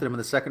drafted him in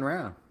the second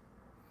round.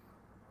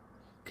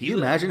 Can you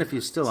imagine if he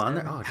was still on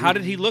there? Oh, dude. How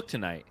did he look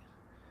tonight?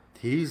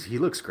 He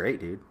looks great,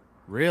 dude.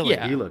 Really?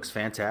 Yeah. He looks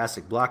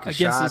fantastic. Blocking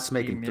shots,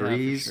 making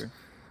threes. Sure.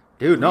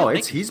 Dude, no,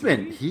 he's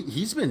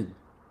been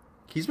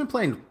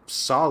playing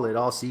solid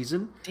all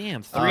season.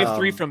 Damn, 3 of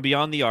 3 from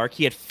beyond the arc.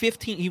 He had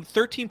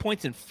 13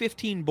 points and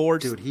 15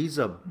 boards. Dude, he's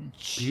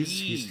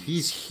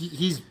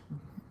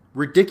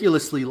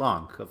ridiculously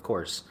long, of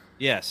course.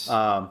 Yes.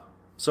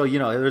 So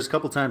there's a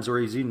couple times where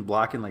he's even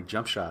blocking like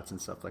jump shots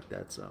and stuff like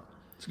that. So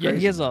yeah,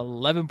 he has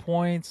 11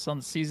 points on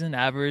the season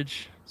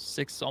average,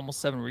 6,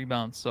 almost 7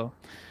 rebounds. So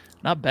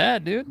not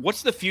bad, dude.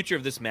 What's the future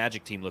of this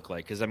Magic team look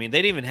like? Because I mean,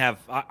 they didn't even have.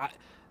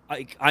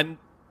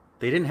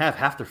 They didn't have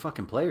half their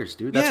fucking players,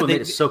 dude. That's what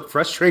made it so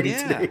frustrating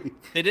today.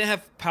 They didn't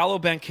have Paolo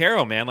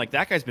Banchero, man. Like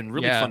that guy's been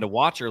really fun to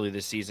watch early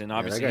this season.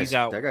 Obviously, he's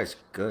out. That guy's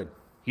good.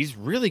 He's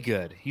really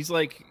good. He's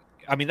like,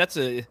 I mean, that's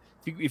if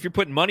you're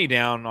putting money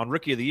down on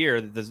Rookie of the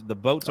Year, the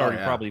boat's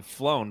already probably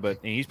flown. But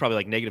he's probably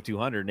like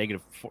 -200,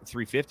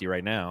 -350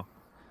 right now.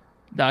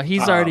 No,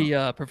 he's already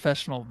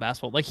professional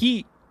basketball. Like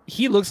he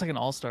looks like an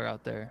all-star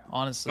out there.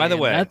 Honestly, by the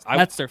way,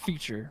 that's their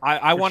future.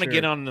 I want to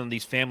get on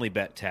these family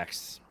bet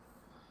texts.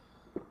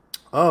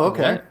 Oh,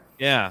 okay. What?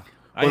 Yeah.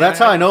 Well, that's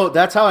how I know.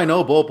 That's how I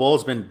know Bol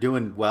Bol's been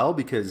doing well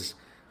because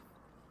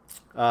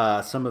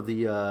some of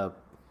the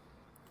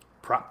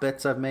prop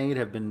bets I've made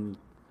have been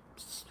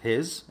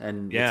his,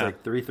 and it's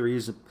like 3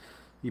 threes.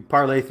 You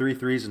parlay 3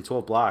 threes and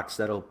 12 blocks.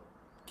 That'll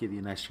give you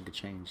a nice chunk of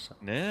change. So.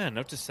 Yeah,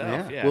 note to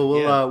self. Yeah.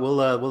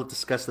 We'll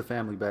discuss the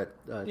family bet.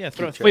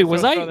 Wait,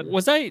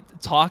 was I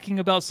talking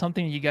about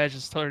something you guys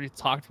just already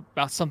talked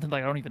about? Something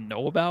like I don't even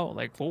know about?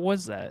 Like, what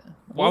was that?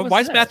 Why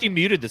is Matthew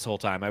muted this whole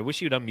time? I wish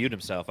he'd unmute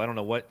himself. I don't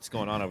know what's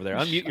going on over there.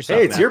 Unmute yourself.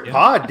 Hey, it's Matthew. your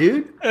pod,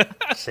 dude.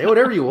 Say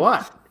whatever you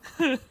want.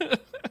 What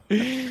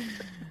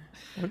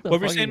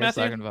were you saying,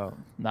 Matthew? Talking about?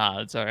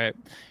 Nah, it's all right.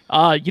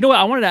 You know what?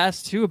 I wanted to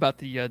ask too about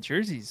the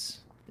jerseys.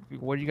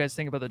 What do you guys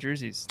think about the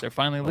jerseys? They're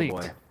finally leaked.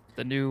 Boy.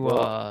 The new.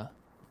 I'll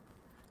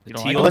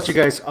let you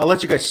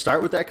guys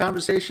start with that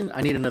conversation.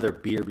 I need another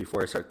beer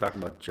before I start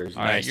talking about jerseys.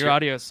 All right, your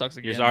audio sucks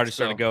again. Yours already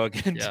starting to go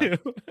again too.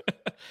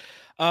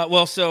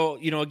 Well, so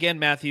again,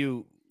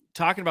 Matthew,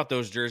 talking about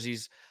those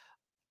jerseys,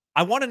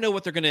 I want to know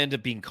what they're going to end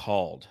up being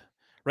called,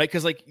 right?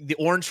 Because like the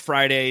Orange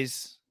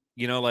Fridays,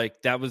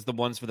 like that was the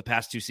ones for the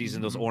past 2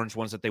 seasons. Those orange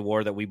ones that they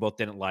wore that we both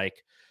didn't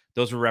like.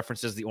 Those were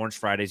references to the Orange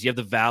Fridays. You have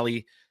the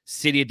Valley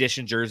City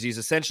Edition jerseys.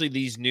 Essentially,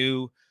 these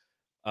new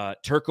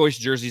turquoise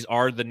jerseys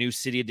are the new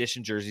City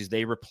Edition jerseys.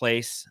 They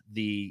replace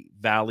the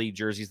Valley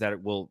jerseys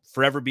that will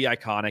forever be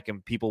iconic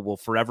and people will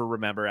forever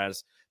remember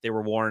as they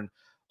were worn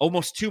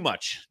almost too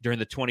much during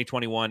the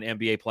 2021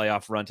 NBA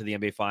playoff run to the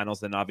NBA Finals,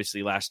 then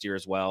obviously last year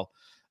as well.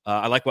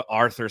 I like what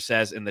Arthur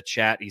says in the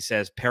chat. He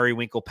says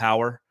periwinkle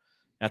power.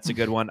 That's a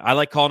good one. I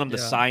like calling them the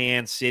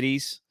Cyan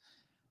Cities.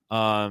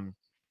 But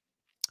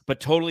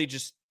totally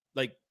just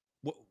like,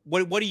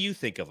 what do you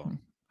think of them?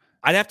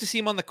 I'd have to see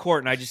him on the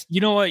court, and I just...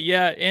 You know what?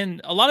 Yeah, and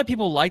a lot of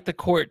people like the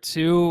court,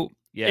 too.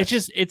 Yeah,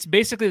 it's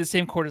basically the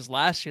same court as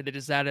last year. They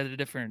just added a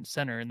different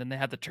center, and then they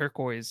had the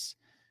turquoise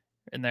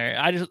in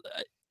there.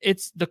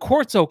 The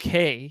court's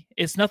okay.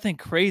 It's nothing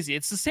crazy.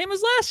 It's the same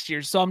as last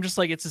year, so I'm just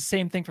like, it's the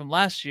same thing from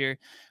last year.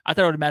 I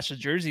thought it would match the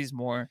jerseys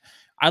more.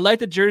 I like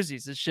the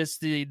jerseys. It's just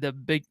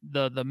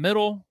the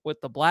middle with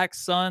the black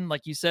sun,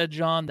 like you said,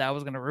 John, that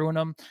was going to ruin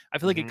them. I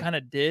feel like it kind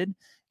of did.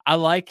 I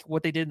like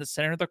what they did in the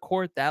center of the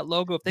court. That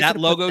logo, if they that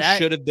logo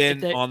should have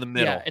been on the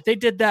middle. Yeah, if they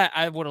did that,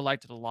 I would have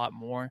liked it a lot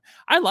more.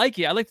 I like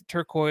it. I like the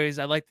turquoise.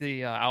 I like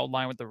the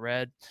outline with the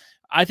red.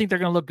 I think they're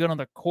going to look good on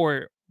the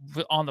court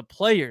on the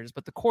players,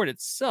 but the court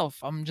itself,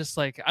 I'm just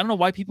like, I don't know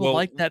why people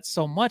like that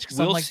so much.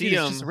 Because I'm like, dude,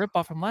 it's just a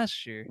ripoff from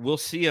last year. We'll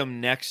see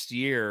them next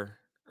year.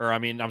 Or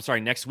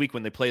next week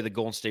when they play the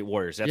Golden State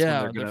Warriors. That's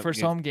when they're their first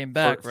home game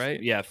back,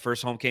 right? Yeah,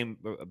 first home game.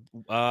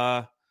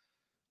 I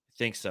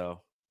think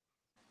so.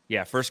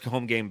 Yeah, first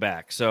home game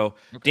back. So,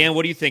 Dan,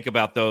 what do you think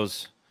about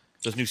those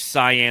new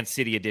Cyan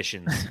City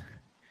editions?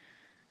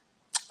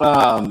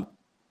 So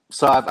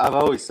I've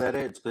always said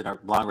it. It's been a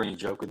long-running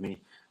joke with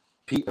me.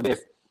 If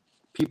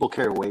people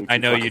care way too I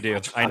know you do.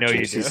 I know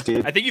jerseys, you do.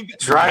 Dude. I think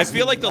I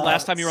feel like the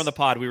last time you were on the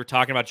pod, we were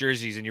talking about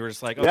jerseys, and you were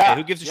just like, okay,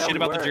 who gives a shit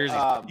about the jerseys?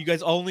 You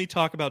guys only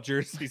talk about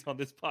jerseys on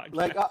this podcast.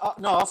 Like,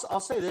 no,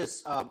 I'll say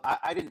this.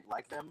 I didn't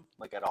like them,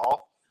 like, at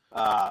all.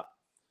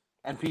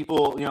 And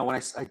people, when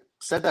I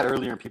said that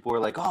earlier, and people were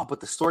like, oh,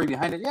 but the story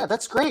behind it, yeah,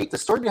 that's great. The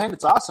story behind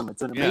it's awesome.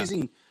 It's an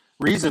amazing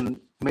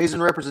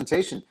amazing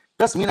representation.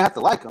 Doesn't mean I have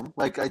to like them.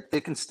 Like,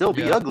 they can still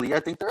be ugly. I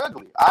think they're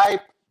ugly.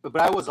 But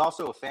I was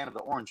also a fan of the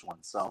orange one,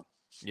 so.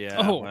 Yeah.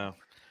 Oh, wow.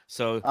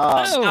 So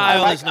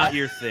style is not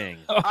your thing.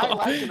 I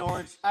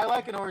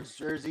like an orange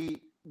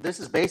jersey. This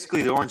is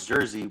basically the orange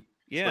jersey.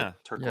 Yeah.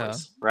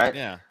 Turquoise, right?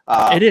 Yeah.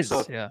 It is.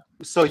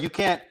 So you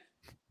can't,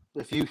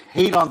 if you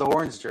hate on the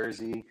orange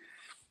jersey,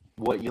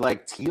 what you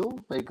like, teal?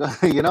 Like,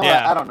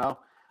 I don't know.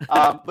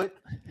 But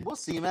we'll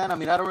see, man. I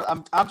mean,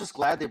 I'm just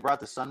glad they brought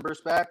the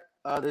Sunburst back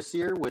this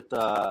year with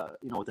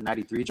with the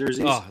 93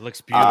 jerseys. Oh, it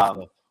looks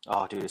beautiful.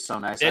 Oh, dude, it's so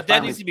nice.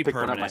 That needs to be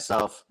permanent.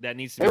 Myself. That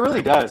needs to be It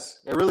really does.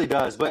 It really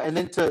does. But and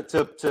then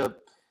to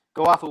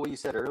go off of what you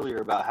said earlier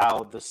about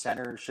how the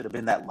center should have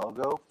been that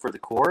logo for the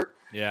court.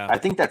 Yeah. I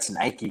think that's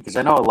Nike, because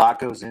I know a lot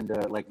goes into,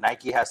 like,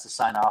 Nike has to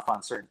sign off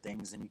on certain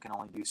things, and you can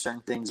only do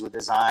certain things with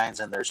designs,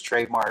 and there's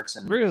trademarks.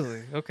 And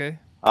really? Okay.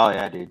 Oh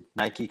yeah, dude.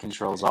 Nike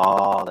controls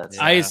all that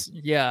stuff. I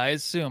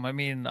assume. I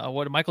mean,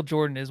 Michael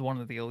Jordan is one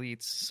of the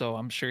elites, so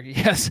I'm sure he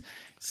has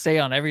say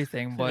on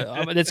everything.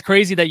 But it's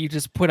crazy that you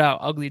just put out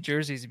ugly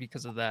jerseys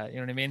because of that. You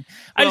know what I mean?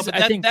 Well,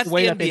 I think that's the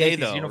way NBA, that they make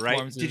these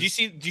uniforms. Right? Did you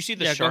see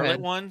the Charlotte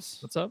ones?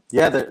 What's up?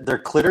 Yeah, they're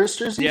clitters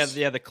jerseys.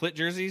 Yeah, the clit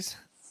jerseys.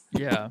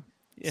 Yeah.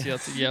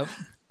 CLT, yep.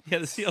 Yeah,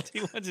 the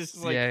CLT ones is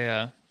just like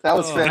yeah. That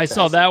was fantastic. I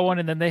saw that one,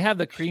 and then they have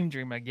the Cream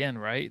Dream again,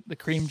 right? The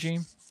Cream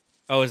Dream.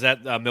 Oh, is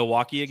that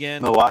Milwaukee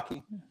again?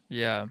 Milwaukee.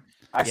 Yeah.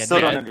 I still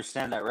don't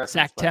understand that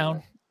reference.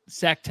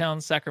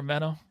 Sacktown,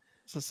 Sacramento.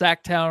 So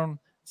Sacktown,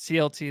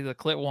 CLT, the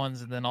clit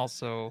ones, and then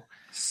also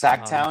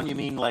Sacktown. You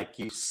mean like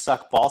you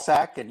suck ball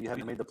sack and you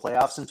haven't made the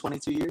playoffs in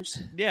 22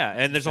 years? Yeah,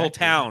 and there's a whole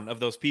town of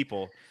those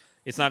people.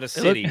 It's not a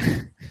city.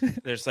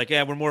 There's like,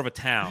 we're more of a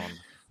town.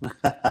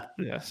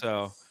 Yeah.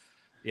 So,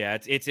 yeah,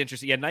 it's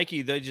interesting. Yeah,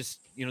 Nike, they just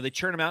they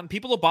churn them out and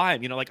people will buy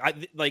them.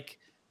 Like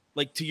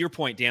to your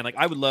point, Dan. Like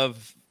I would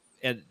love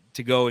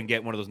to go and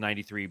get one of those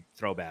 93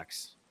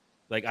 throwbacks.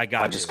 Like I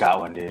just got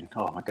one, dude.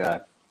 Oh my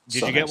god.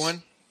 Did you get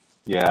one?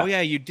 Yeah. Oh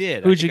yeah, you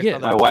did. Who'd you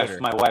get? My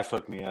wife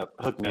hooked me up.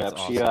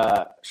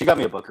 Awesome. She got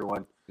me a Booker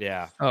one.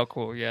 Yeah. Oh,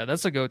 cool. Yeah,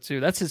 that's a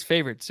go-to. That's his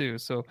favorite too.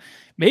 So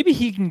maybe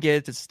he can get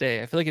it to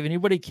stay. I feel like if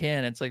anybody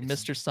can, it's like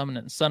Mr.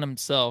 Sun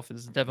himself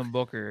is Devin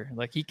Booker.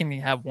 Like he can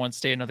have one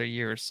stay another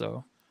year or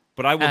so.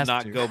 But I will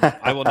not go.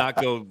 I will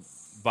not go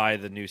buy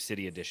the new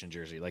City Edition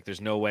jersey. Like there's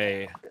no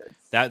way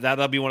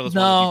that'll be one of those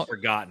ones you've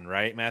forgotten,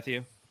 right,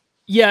 Matthew?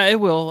 Yeah, it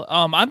will.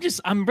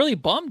 I'm really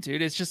bummed,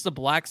 dude. It's just the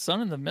black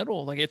sun in the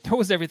middle. Like it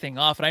throws everything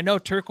off. And I know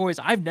turquoise.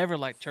 I've never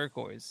liked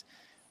turquoise,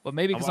 but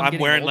maybe because I'm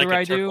wearing older,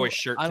 like a turquoise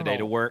shirt today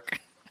to work.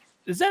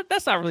 Is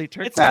that's not really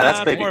turquoise?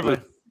 That's baby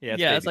blue.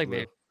 It's like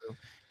baby blue.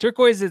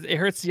 Turquoise it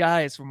hurts the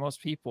eyes for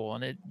most people,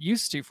 and it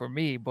used to for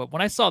me. But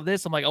when I saw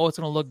this, I'm like, oh, it's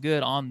gonna look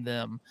good on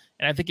them,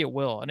 and I think it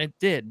will, and it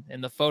did in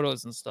the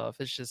photos and stuff.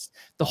 It's just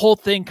the whole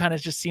thing kind of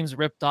just seems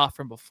ripped off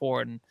from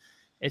before, and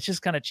it's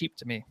just kind of cheap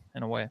to me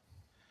in a way.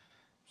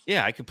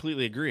 Yeah, I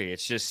completely agree.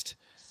 It's just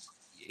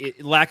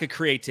lack of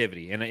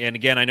creativity, and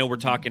again, I know we're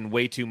talking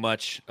way too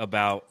much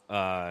about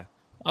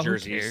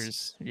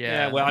jerseys.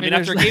 Yeah. Well, I mean,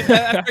 after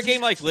a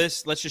game like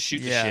this, let's just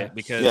shoot the shit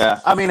because. Yeah,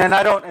 I mean, and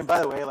I don't. And by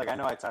the way, like I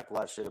know I talk a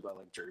lot of shit about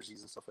like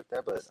jerseys and stuff like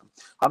that, but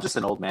I'm just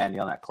an old man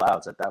yelling at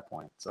clouds at that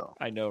point. So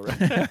I know,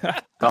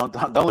 right?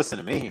 don't listen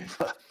to me.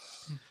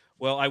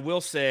 Well, I will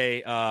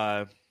say,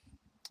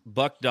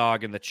 Buck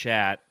Dog in the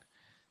chat,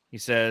 he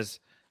says,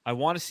 I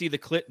want to see the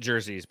clit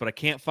jerseys, but I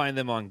can't find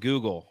them on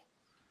Google.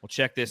 Well,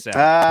 check this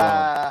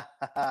out.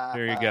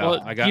 There you go.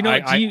 Well,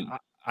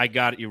 I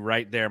got you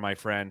right there, my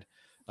friend.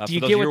 Do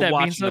you get what that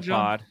means, though,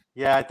 John?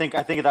 Yeah, I think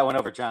that went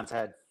over John's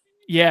head.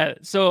 Yeah,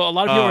 so a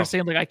lot of people are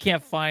saying like I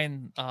can't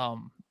find.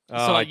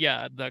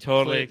 The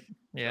totally. Clit,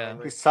 yeah,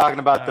 he's talking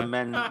about the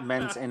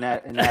men's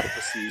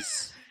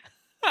inadequacies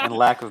and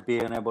lack of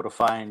being able to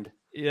find.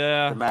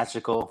 The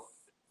magical.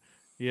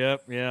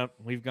 Yep.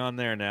 We've gone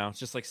there now. It's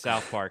just like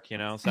South Park,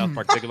 South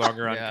Park, big,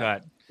 longer,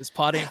 uncut. This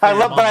potting. I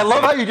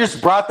love how you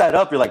just brought that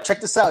up. You're like, check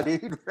this out,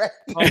 dude. Right?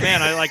 Oh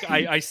man,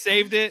 I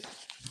saved it.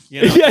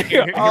 Here we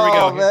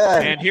go.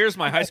 Man. And here's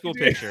my high school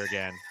picture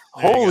again.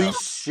 Holy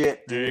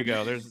shit! Dude. There you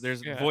go.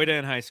 There's Voida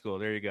in high school.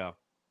 There you go.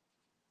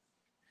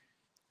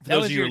 For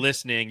those of you who are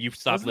listening, you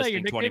stopped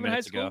listening 20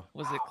 minutes ago.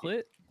 Was it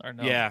Clit or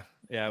no? Yeah.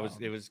 It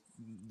was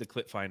the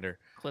Clit Finder.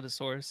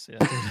 Clitosaurus. Yeah.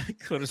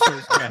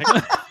 Clitosaurus.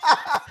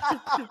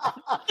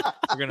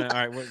 We're gonna.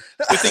 All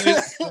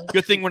right.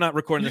 Good thing we're not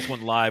recording this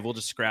one live. We'll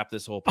just scrap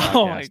this whole podcast.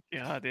 Oh my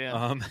god!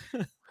 Yeah.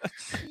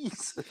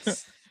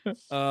 Jesus.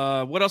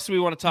 What else do we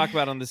want to talk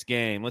about on this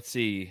game? Let's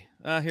see.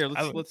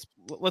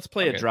 Let's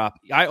play a drop.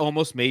 I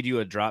almost made you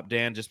a drop,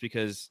 Dan, just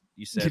because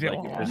you said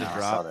there's a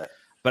drop.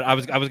 But I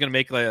was gonna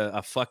make like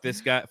a fuck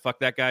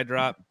that guy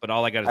drop, but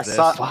all I got is this.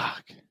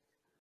 Fuck.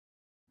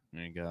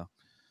 There you go.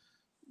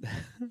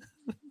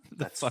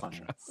 That's funny.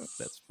 Drop.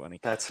 That's funny.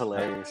 That's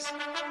hilarious.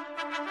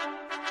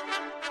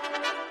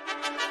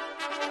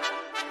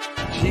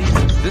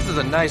 Jesus, this is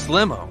a nice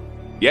limo.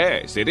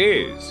 Yes, it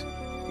is.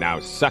 Now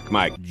suck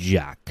my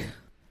Jock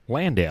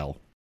Landale.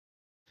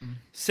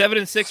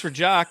 7-6 for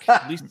Jock.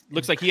 At least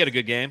looks like he had a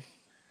good game.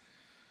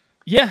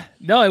 Yeah,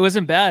 no, it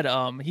wasn't bad.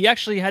 He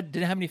actually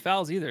didn't have any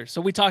fouls either.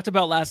 So we talked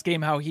about last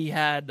game how he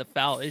had the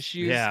foul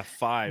issues. Yeah,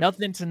 5.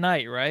 Nothing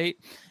tonight, right?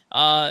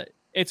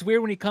 It's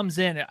weird when he comes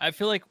in. I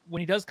feel like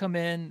when he does come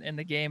in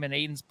the game and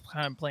Ayton's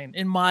kind of playing,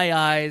 in my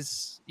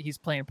eyes, he's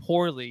playing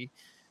poorly.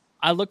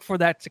 I look for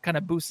that to kind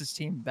of boost his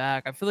team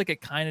back. I feel like it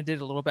kind of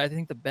did a little bit. I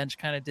think the bench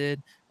kind of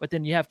did. But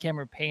then you have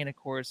Cameron Payne, of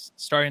course,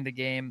 starting the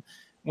game.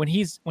 when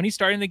he's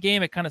starting the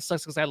game, it kind of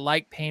sucks because I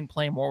like Payne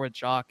playing more with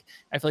Jock.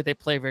 I feel like they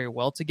play very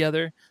well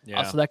together.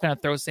 So that kind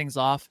of throws things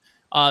off.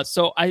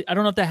 So I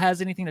don't know if that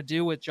has anything to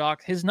do with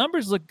Jock. His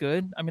numbers look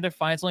good. I mean, they're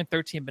fine. It's only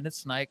 13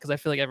 minutes tonight because I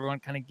feel like everyone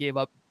kind of gave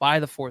up by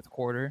the fourth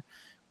quarter.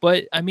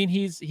 But I mean,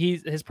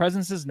 his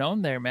presence is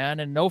known there,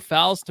 man. And no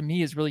fouls to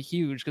me is really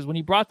huge because when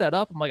he brought that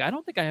up, I'm like, I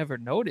don't think I ever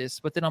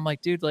noticed. But then I'm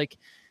like, dude, like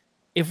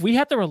if we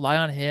have to rely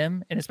on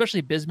him, and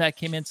especially Bismack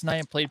came in tonight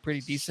and played pretty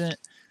decent,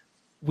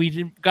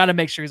 we got to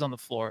make sure he's on the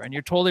floor. And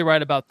you're totally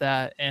right about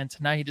that. And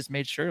tonight he just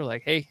made sure,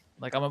 like, hey,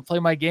 like I'm gonna play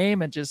my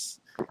game and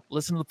just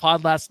listen to the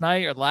pod last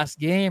night or the last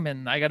game,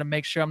 and I got to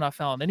make sure I'm not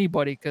fouling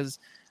anybody because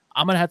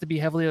I'm gonna have to be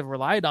heavily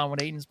relied on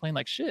when Ayton's playing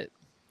like shit.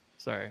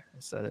 Sorry, I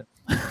said it.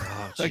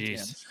 Oh,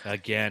 jeez.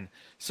 Again.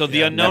 So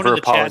the unknown in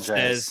the chat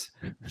says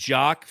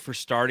Jock for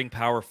starting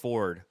power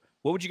forward.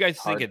 What would you guys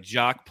think of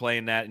Jock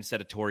playing that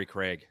instead of Torrey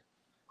Craig?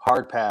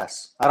 Hard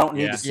pass. I don't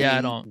need to see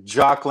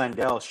Jock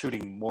Landale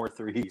shooting more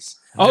threes.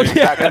 Oh,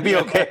 yeah. I'd be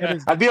okay.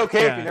 I'd be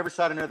okay if he never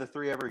shot another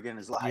three ever again in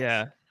his life.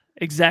 Yeah,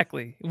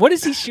 exactly. What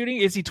is he shooting?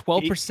 Is he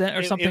 12%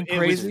 or something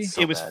crazy?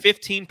 It was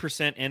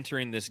 15%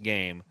 entering this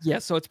game. Yeah,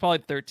 so it's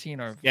probably 13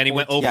 or 14. Yeah, and he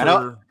went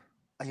over.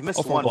 He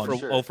missed one for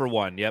sure. 0 for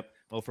 1. Yep.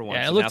 0 for 1.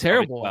 Yeah, it looked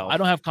terrible. I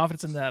don't have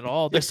confidence in that at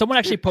all. There's someone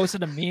actually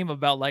posted a meme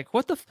about like,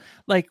 what the,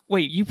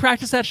 wait, you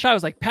practiced that shot? It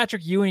was like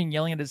Patrick Ewing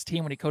yelling at his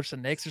team when he coached the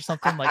Knicks or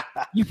something. Like,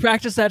 you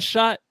practiced that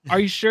shot? Are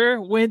you sure?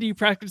 When do you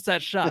practice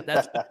that shot?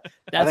 That's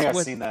I think I've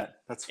seen that.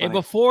 That's funny. And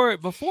before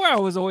I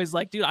was always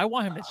like, dude, I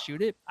want him to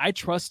shoot it. I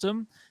trust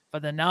him.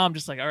 But then now I'm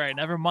just like, all right,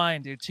 never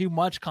mind, dude. Too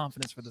much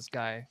confidence for this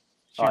guy.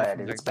 Oh yeah,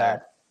 dude, it's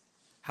bad.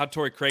 How'd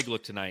Torrey Craig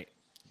look tonight?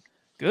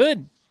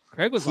 Good.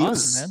 Craig was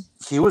awesome,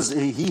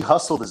 man. He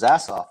hustled his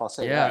ass off. I'll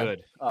say that.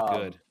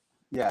 Good.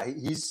 Yeah,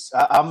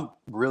 I'm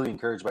really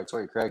encouraged by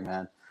Torrey Craig,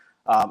 man.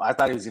 I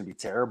thought he was going to be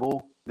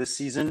terrible this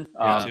season.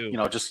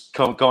 Just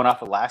going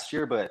off of last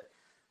year, but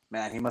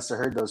man, he must have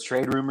heard those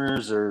trade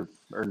rumors or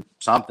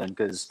something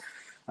because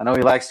I know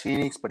he likes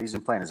Phoenix, but he's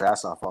been playing his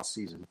ass off all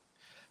season.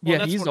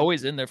 Yeah, he's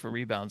always in there for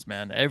rebounds,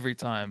 man. Every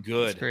time.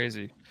 Good. It's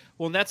crazy.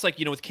 Well, and that's like,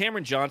 with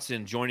Cameron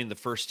Johnson joining the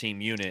first team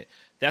unit,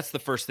 that's the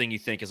first thing you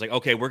think is like,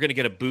 okay, we're going to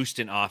get a boost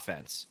in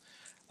offense.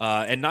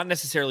 And not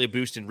necessarily a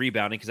boost in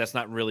rebounding because that's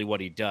not really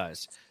what he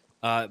does.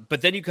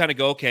 But then you kind of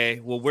go, okay,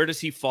 well, where does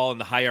he fall in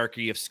the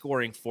hierarchy of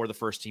scoring for the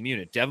first team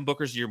unit? Devin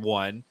Booker's your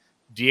 1,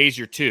 DA's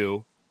your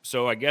 2.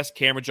 So I guess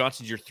Cameron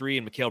Johnson's your 3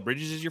 and Mikal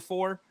Bridges is your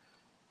 4.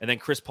 And then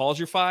Chris Paul's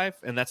your 5.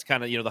 And that's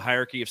kind of, the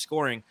hierarchy of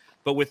scoring.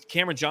 But with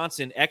Cameron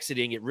Johnson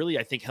exiting, it really,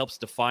 I think, helps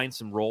define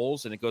some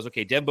roles. And it goes,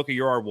 okay, Devin Booker,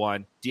 you're our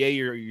 1. DA,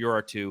 you're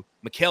our 2.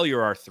 Mikal,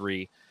 you're our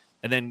 3.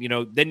 And then,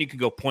 then you can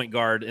go point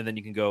guard, and then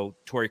you can go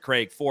Torrey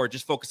Craig 4.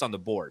 Just focus on the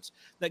boards.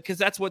 Because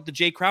that's what the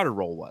Jay Crowder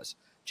role was.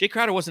 Jay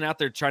Crowder wasn't out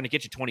there trying to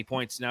get you 20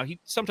 points. Now,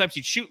 sometimes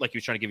he'd shoot like he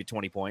was trying to give you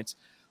 20 points.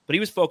 But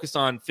he was focused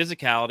on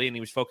physicality, and he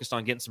was focused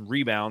on getting some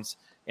rebounds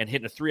and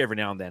hitting a 3 every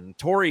now and then. And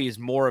Torrey is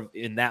more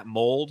in that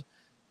mold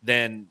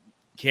than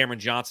Cameron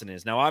Johnson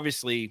is. Now,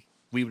 obviously,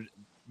 we would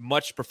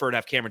much prefer to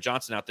have Cameron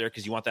Johnson out there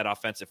because you want that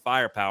offensive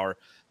firepower,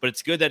 but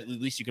it's good that at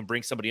least you can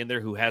bring somebody in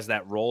there who has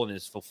that role and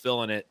is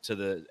fulfilling it to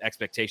the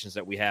expectations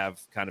that we have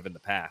kind of in the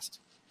past.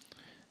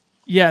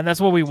 Yeah, and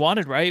that's what we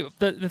wanted, right?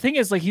 The thing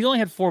is, like, he only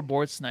had 4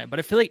 boards tonight, but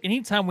I feel like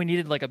anytime we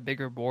needed like a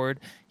bigger board,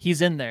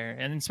 he's in there,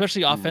 and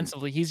especially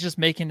offensively, he's just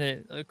making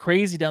it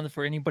crazy down there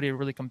for anybody to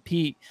really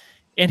compete.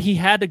 And he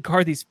had to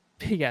guard these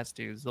big ass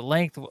dudes. The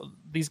length,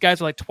 these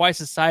guys are like twice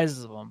the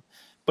sizes of him.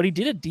 But he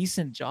did a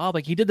decent job.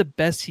 Like, he did the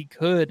best he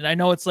could. And I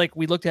know it's like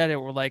we looked at it,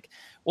 we're like,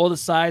 well, the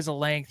size, the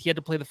length, he had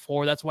to play the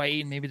 4. That's why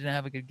Ayton maybe didn't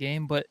have a good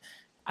game. But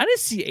I didn't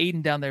see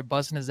Ayton down there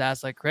busting his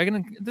ass like Craig.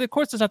 And of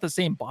course, it's not the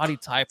same body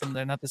type and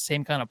they're not the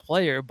same kind of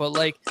player. But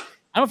like,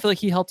 I don't feel like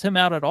he helped him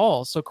out at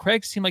all. So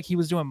Craig seemed like he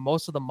was doing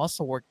most of the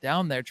muscle work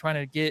down there, trying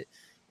to get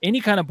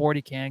any kind of board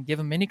he can, give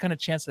him any kind of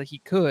chance that he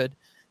could.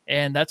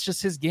 And that's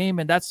just his game,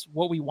 and that's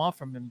what we want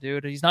from him,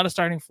 dude. He's not a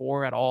starting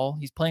 4 at all.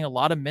 He's playing a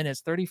lot of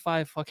minutes,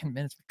 35 fucking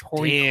minutes for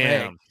Torrey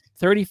Craig.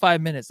 35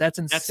 minutes. That's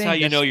insane. That's how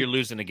you know you're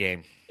losing a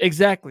game.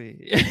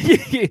 Exactly.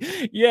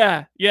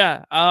 Yeah.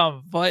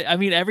 But I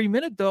mean, every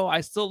minute though,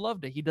 I still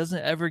loved it. He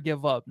doesn't ever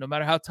give up, no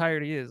matter how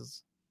tired he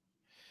is.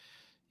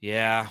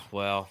 Yeah.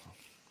 Well.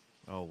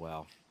 Oh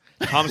well.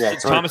 Thomas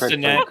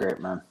Dennett. Great,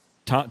 man.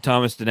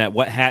 Thomas Dennett.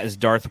 What hat is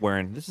Darth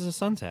wearing? This is a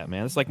Suns hat,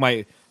 man. It's like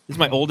my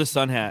oldest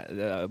son hat.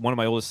 One of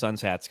my oldest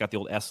son's hats. It's got the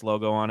old S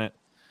logo on it.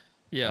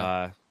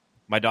 Yeah.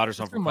 My daughter's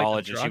home from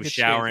college, and she was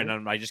showering,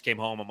 and I just came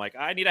home. I'm like,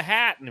 I need a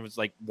hat, and it was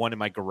like one in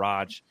my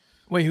garage.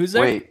 Wait, who's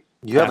there? Wait,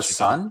 you have a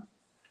son?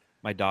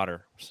 My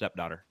daughter,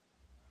 stepdaughter.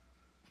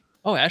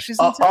 Oh, Ashley's.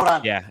 Hold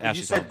on. Yeah,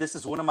 you said this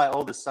is one of my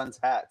oldest son's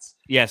hats.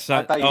 Yes.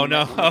 Yeah, oh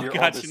no! Oh,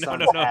 gotcha. No.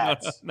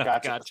 Gotcha.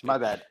 Gotcha. My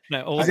bad.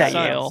 My oldest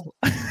Yale.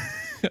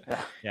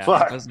 Yeah.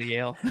 That was the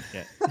Yale.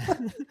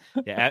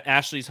 Yeah.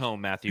 Ashley's home,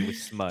 Matthew, with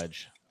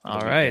Smudge. All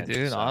right,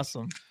 dude. So,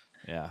 awesome.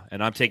 Yeah,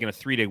 and I'm taking a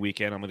 3-day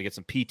weekend. I'm going to get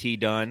some PT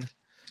done.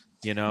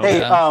 Hey,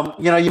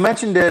 you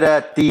mentioned it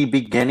at the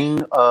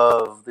beginning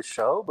of the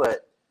show,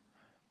 but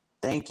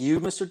thank you,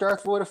 Mr.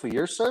 Darth Vader, for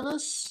your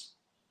service.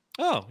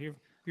 Oh,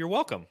 you're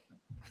welcome.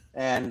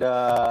 And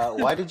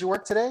why did you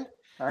work today?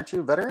 Aren't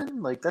you a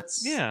veteran? Like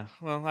that's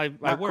Well, I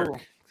work. Cool.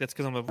 That's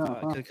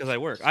because I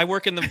work. I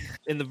work in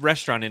the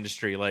restaurant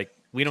industry. Like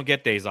we don't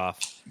get days off.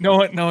 No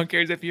one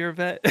cares if you're a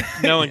vet.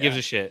 No one gives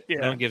a shit. Yeah.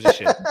 No one gives a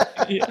shit.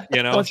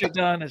 You know, once you're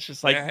done, it's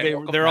just like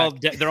they're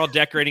all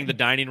decorating the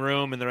dining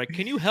room, and they're like,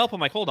 "Can you help?"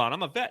 I'm like, "Hold on,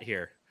 I'm a vet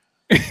here."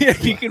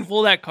 You can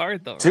pull that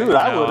card though, dude.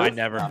 Right?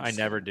 I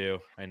never do.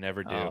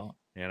 Oh.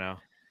 You know,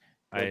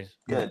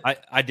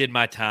 I did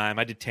my time.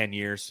 I did 10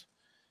 years.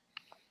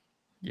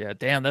 Yeah,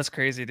 damn, that's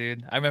crazy,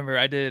 dude. I remember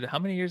I did. How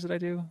many years did I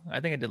do? I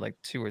think I did like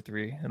 2 or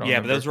 3.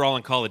 But those were all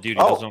in Call of Duty.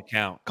 Those don't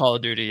count. Call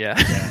of Duty, yeah.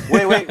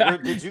 Wait,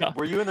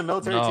 were you in the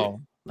military too?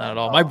 Not at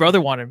all. My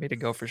brother wanted me to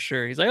go for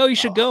sure. He's like, "Oh, you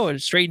should go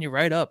and straighten you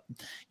right up.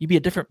 You'd be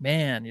a different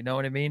man." You know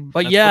what I mean?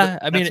 But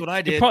that's what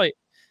I did. Probably.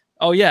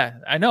 Oh yeah,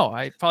 I know.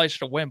 I probably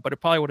should have went, but it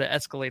probably would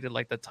have escalated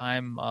like the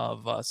time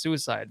of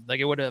suicide. Like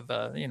it would have,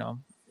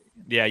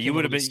 Yeah, you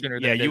would have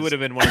been. Yeah, you would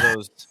have been one of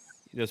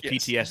those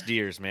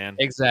PTSDers, man.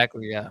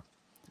 Exactly. Yeah.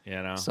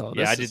 You know. So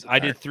I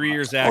did 3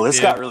 years active. Oh, this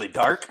got really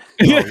dark.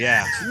 Oh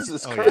yeah.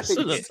 Jesus Christ.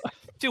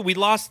 Dude, we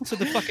lost to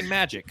the fucking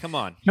Magic. Come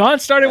on. John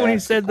started when he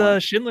said the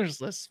Schindler's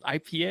List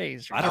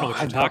IPAs. I don't know what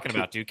you're talking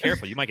about, dude.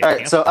 Careful, you might get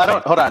canceled. So I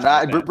don't. Hold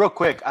on, real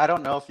quick. I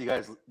don't know if you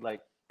guys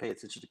like pay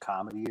attention to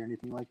comedy or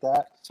anything like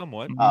that.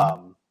 Somewhat.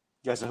 You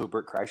guys know who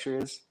Bert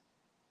Kreischer is?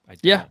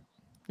 Yeah.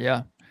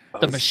 The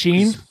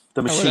Machine.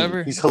 The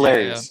Machine. He's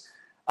hilarious.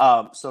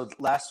 Yeah. So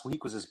last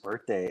week was his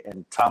birthday,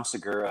 and Tom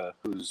Segura,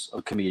 who's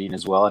a comedian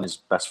as well, and his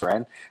best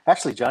friend.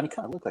 Actually, John, you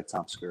kind of look like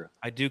Tom Segura.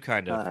 I do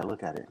kind of. I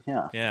look at it.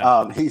 Yeah.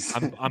 Yeah. He's.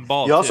 I'm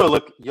bald. You also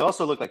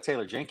look like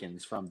Taylor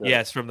Jenkins from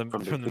the. From the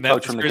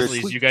Memphis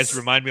Grizzlies. You guys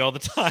remind me all the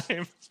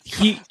time.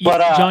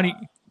 Johnny.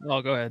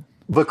 Oh, go ahead.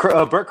 But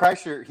Bert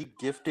Kreischer, he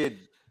gifted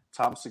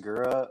Tom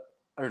Segura,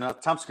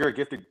 Tom Segura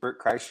gifted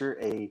Bert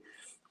Kreischer a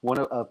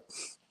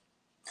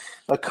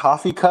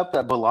coffee cup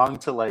that belonged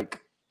to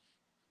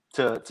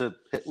to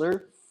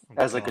Hitler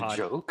as like a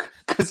joke.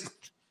 I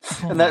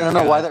don't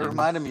know why that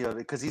reminded me of it,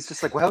 because he's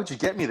just like, why would you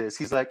get me this?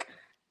 He's like,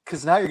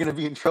 because now you're going to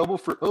be in trouble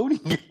for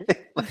owning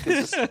it.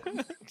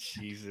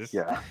 Jesus.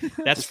 Yeah.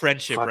 That's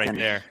friendship right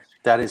there.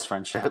 That is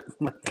friendship.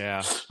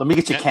 Yeah. Let me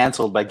get you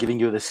canceled by giving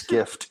you this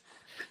gift.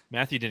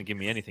 Matthew didn't give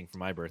me anything for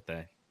my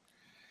birthday.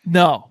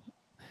 No.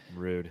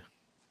 Rude.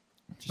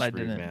 I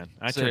didn't. Man.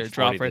 I turned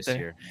 40 this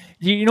year.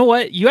 You know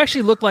what? You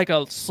actually look like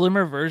a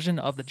slimmer version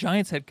of the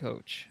Giants head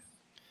coach.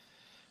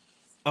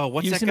 Oh,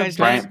 what's that guy's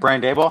name?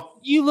 Brian Daboll?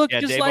 You look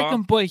just like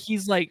him, but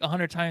he's like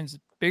 100 times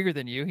bigger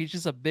than you. He's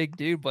just a big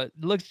dude, but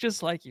looks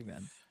just like you,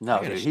 man.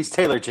 No, dude, he's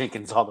Taylor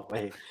Jenkins all the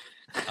way.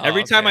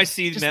 Every time I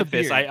see just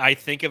Memphis, I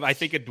think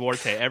of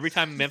Duarte. Every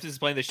time Memphis is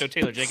playing, they show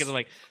Taylor Jenkins. I'm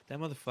like, that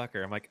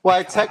motherfucker. I'm like, well,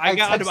 I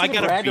got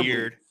a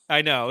beard.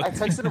 I know. I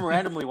texted him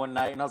randomly one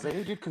night, and I was like,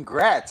 hey, dude,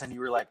 congrats. And you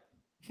were like,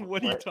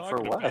 what are you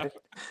talking about?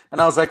 And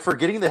I was like, for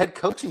getting the head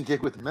coaching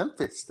gig with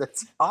Memphis.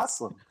 That's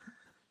awesome.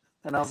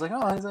 And I was like,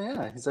 oh, he's like,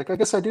 yeah. He's like, I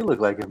guess I do look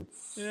like him.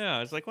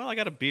 Yeah, it's like, well, I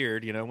got a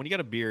beard. You know, when you got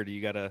a beard, you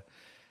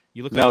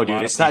look. No, like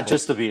dude, it's not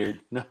just the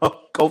beard. No,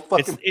 go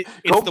fucking. It's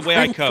the way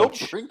I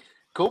coach.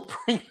 Go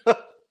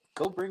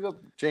bring up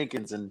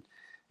Jenkins, and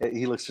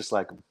he looks just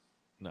like him.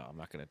 No, I'm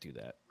not gonna do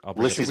that.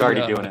 Lissy's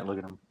already doing it. Look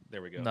at him.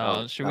 There we go.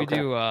 No, should we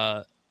do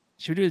a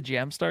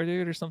Jamstar,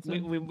 dude, or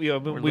something? We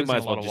might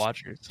as well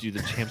just do the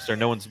Jamstar.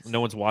 No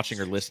one's watching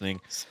or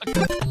listening.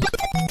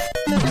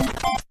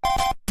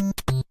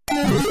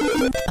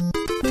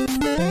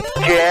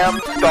 Jam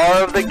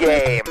Star of the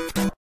Game.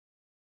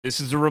 This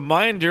is a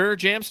reminder,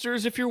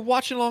 Jamsters, if you're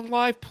watching along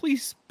live,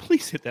 please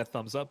hit that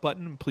thumbs up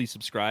button and please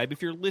subscribe.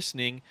 If you're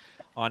listening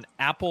on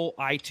Apple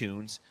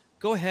iTunes,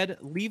 go ahead,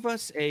 leave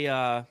us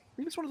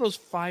one of those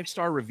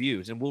 5-star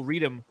reviews, and we'll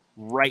read them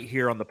right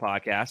here on the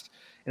podcast.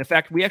 And in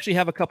fact, we actually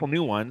have a couple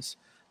new ones.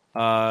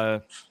 I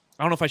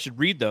don't know if I should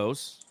read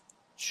those.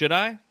 Should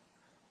I?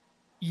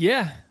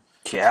 Yeah.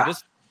 Yeah.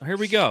 So here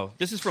we go.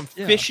 This is from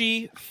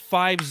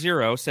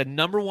Fishy50, said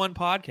 #1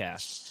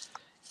 podcast.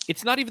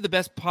 It's not even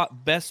the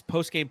best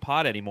post-game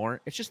pod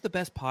anymore. It's just the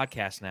best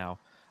podcast now.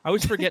 I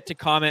always forget to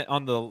comment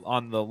on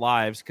the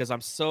lives because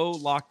I'm so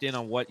locked in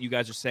on what you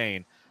guys are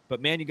saying.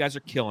 But man, you guys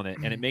are killing it,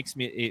 and it makes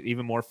me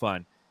even more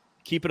fun.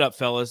 Keep it up,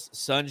 fellas.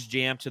 Suns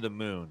jam to the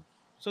moon.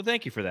 So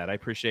thank you for that. I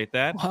appreciate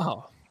that.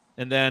 Wow.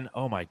 And then,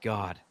 oh my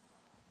God,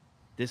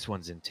 this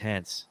one's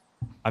intense.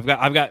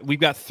 We've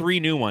got 3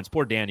 new ones.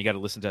 Poor Dan, you got to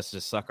listen to us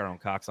just suck our own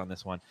cocks on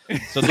this one.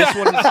 So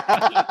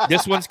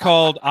this one's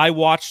called I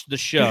Watched the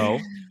Show.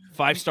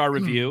 5-star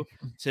review.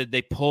 Said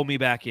they pull me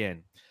back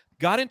in.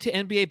 Got into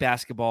NBA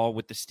basketball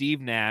with the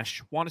Steve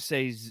Nash, want to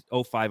say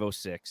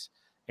 05-06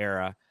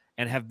 era,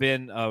 and have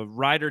been a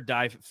ride or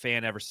die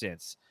fan ever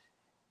since.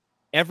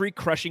 Every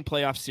crushing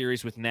playoff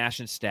series with Nash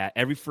and Stat,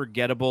 every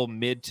forgettable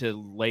mid to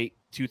late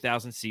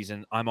 2000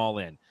 season, I'm all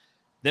in.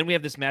 Then we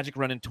have this magic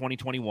run in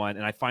 2021,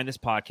 and I find this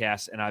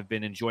podcast, and I've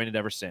been enjoying it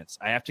ever since.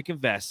 I have to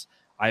confess,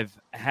 I've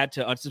had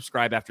to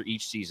unsubscribe after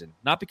each season.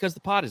 Not because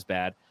the pod is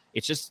bad.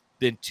 It's just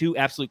been 2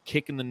 absolute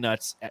kick in the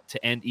nuts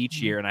to end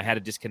each year, and I had to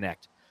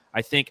disconnect.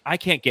 I think I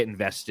can't get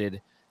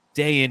invested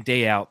day in,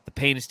 day out, the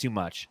pain is too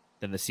much.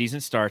 Then the season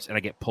starts, and I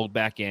get pulled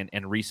back in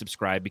and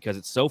resubscribe because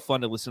it's so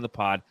fun to listen to the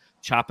pod,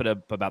 chop it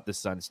up about this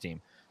Suns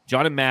team.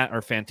 John and Matt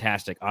are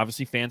fantastic,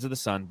 obviously fans of the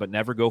Sun, but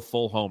never go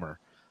full homer.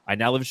 I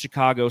now live in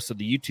Chicago, so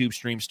the YouTube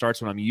stream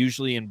starts when I'm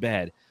usually in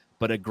bed,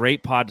 but a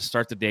great pod to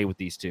start the day with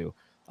these two.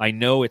 I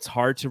know it's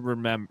hard to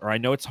remember, or I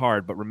know it's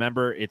hard, but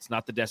remember, it's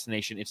not the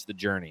destination, it's the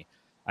journey.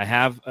 I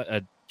have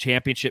a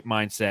championship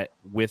mindset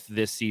with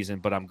this season,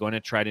 but I'm going to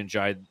try to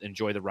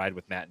enjoy the ride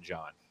with Matt and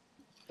John.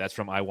 That's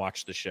from I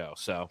Watched the Show.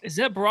 So is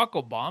that Barack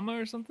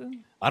Obama or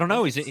something? I don't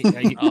know. It's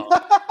very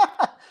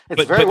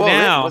well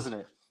written, wasn't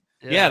it?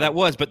 Yeah, that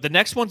was. But the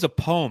next one's a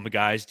poem,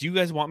 guys. Do you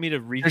guys want me to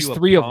read you a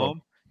three poem? Of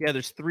them. Yeah,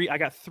 there's 3. I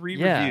got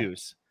 3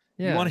 reviews.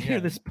 You want to hear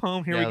this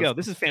poem? Here we go.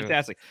 This is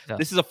fantastic. Yeah.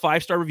 This is a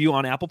 5-star review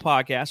on Apple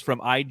Podcasts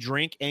from I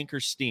Drink Anchor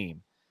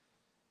Steam.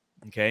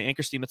 Okay,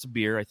 Anchor Steam, that's a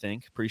beer, I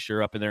think. Pretty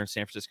sure up in there in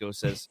San Francisco. It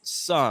says,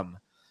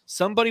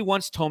 somebody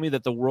once told me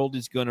that the world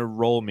is going to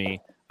roll me.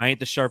 I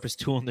ain't the sharpest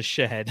tool in the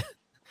shed.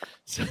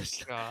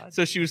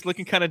 So she was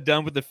looking kind of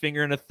dumb with the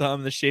finger and a thumb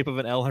in the shape of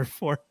an L on her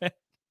forehead.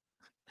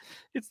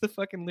 It's the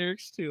fucking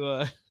lyrics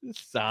to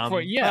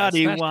somebody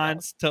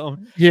wants to.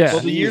 Yeah.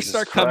 Well, the years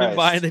start coming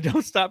by and they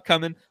don't stop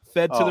coming.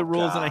 Fed to the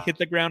rules and I hit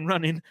the ground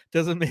running.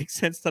 Doesn't make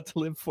sense not to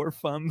live for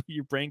fun.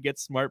 Your brain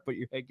gets smart, but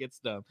your head gets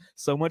dumb.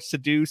 So much to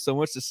do, so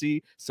much to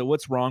see. So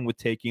what's wrong with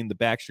taking the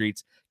back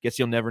streets? Guess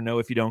you'll never know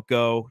if you don't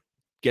go.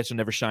 Guess you'll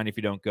never shine if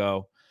you don't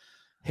go.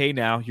 Hey,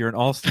 now you're an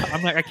all-star.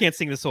 I'm like, I can't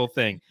sing this whole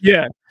thing.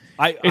 Yeah.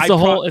 It's the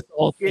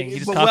whole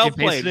thing. Well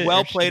played.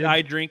 Well played.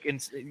 I drink,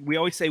 and we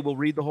always say we'll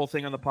read the whole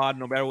thing on the pod,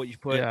 no matter what you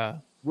put. Yeah.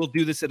 We'll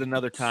do this at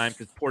another time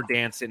because poor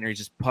Dan's sitting there.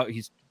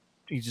 He's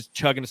just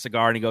chugging a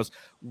cigar, and he goes,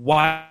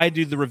 "Why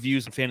do the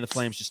reviews and Fan of the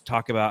Flames just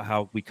talk about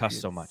how we cuss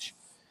so much?"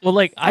 Well,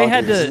 like I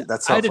had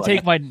to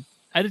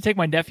take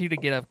my nephew to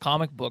get a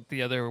comic book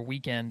the other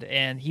weekend,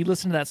 and he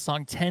listened to that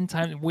song 10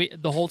 times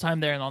the whole time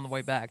there and on the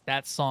way back.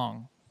 That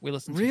song we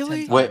listened to 10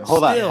 times. Wait,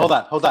 hold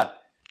on.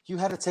 You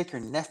had to take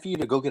your nephew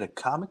to go get a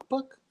comic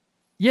book?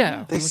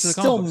 Yeah. They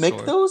still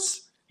make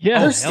those? Yeah.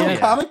 There's still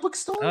comic book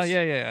stores? Oh,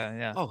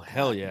 yeah. Oh,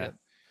 hell yeah.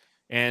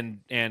 And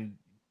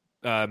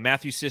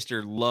Matthew's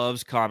sister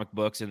loves comic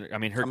books, and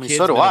her kid's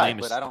name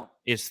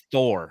is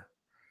Thor.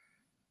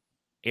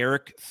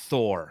 Eric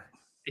Thor.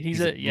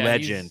 He's a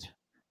legend.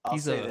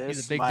 He's a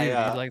big dude. He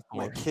likes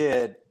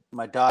Thor.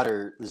 My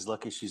daughter is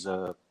lucky she's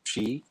a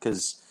she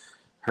because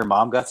her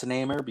mom got to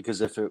name her because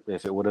if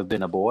it would have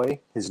been a boy,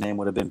 his name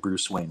would have been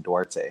Bruce Wayne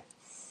Duarte.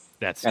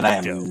 That's and I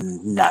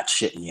am not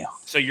shitting you.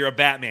 So you're a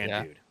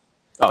Batman dude.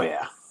 Oh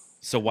yeah.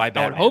 So why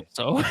Batman? I hope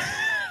so.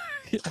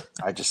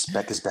 I just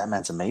because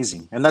Batman's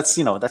amazing, and that's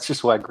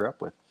just what I grew up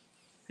with.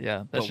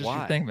 Yeah, that's just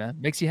your thing, man.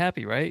 Makes you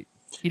happy, right?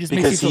 He just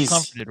makes you feel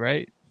comforted,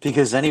 right?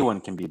 Because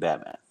anyone can be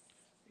Batman.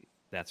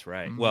 That's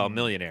right. Mm-hmm. Well,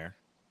 millionaire.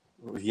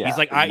 Yeah, he's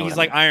like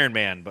Iron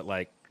Man, but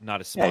like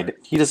not as smart. Yeah,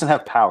 he doesn't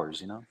have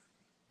powers,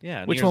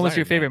 Yeah. Which one was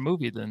your favorite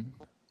movie then?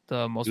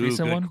 The most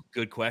recent one?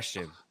 Good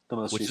question. The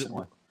most recent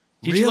one.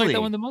 Did you like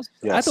that one the most?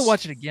 Yes. I have to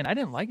watch it again. I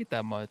didn't like it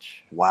that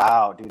much.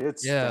 Wow, dude,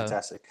 it's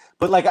fantastic.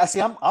 But like,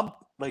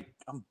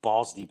 I'm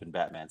balls deep in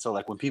Batman. So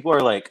like, when people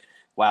are like,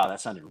 "Wow,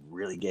 that sounded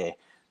really gay,"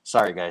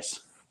 sorry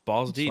guys.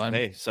 Balls deep,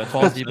 hey,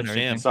 balls deep in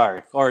everything.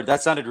 Sorry, or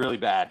that sounded really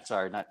bad.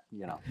 Sorry, not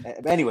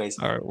Anyways,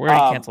 all right, we're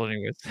canceled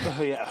anyways.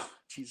 Oh yeah,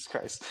 Jesus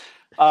Christ.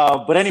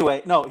 But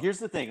anyway, no. Here's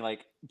the thing,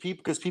 like,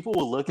 because people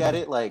will look at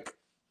it like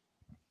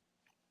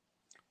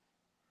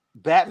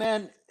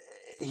Batman.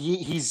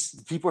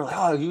 He's people are like,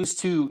 oh, he was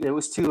too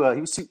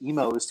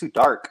emo, it was too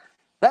dark.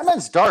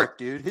 Batman's dark,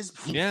 dude.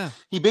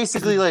 He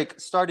basically like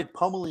started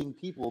pummeling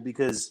people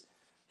because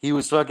he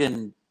was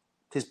fucking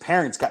his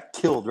parents got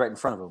killed right in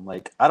front of him.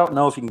 Like, I don't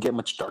know if you can get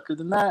much darker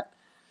than that.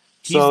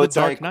 He's the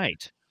Dark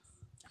Knight.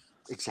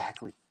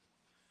 Exactly.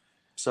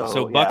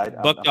 So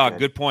Buck Dog,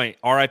 good point.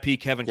 R.I.P.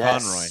 Kevin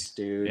Conroy.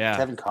 Dude. Yeah,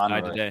 Kevin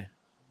Conroy. Died today.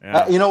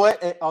 Yeah. You know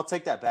what? I'll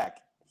take that back.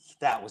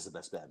 That was the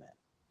best Batman.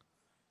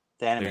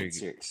 The animated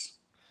series.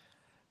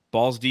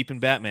 Balls deep in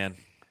Batman.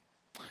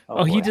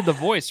 Oh, he did the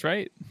voice,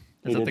 right?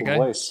 He did the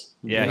voice.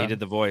 Yeah, he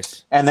did the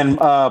voice. And then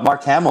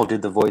Mark Hamill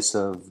did the voice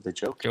of the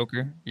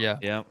Joker.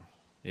 Yeah.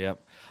 Yep.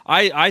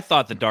 I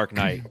thought The Dark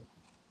Knight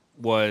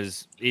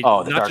was The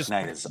Dark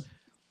Knight is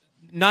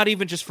not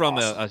even just from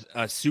a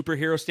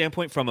superhero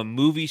standpoint, from a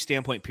movie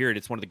standpoint, period.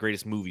 It's one of the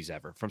greatest movies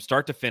ever. From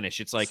start to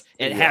finish. It's like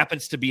it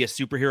happens to be a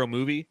superhero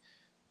movie,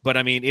 but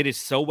I mean, it is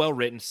so well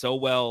written, so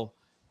well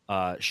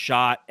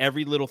shot.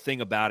 Every little thing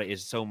about it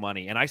is so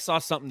money. And I saw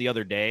something the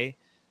other day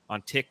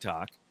on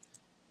TikTok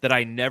that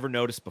I never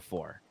noticed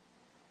before.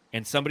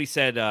 And somebody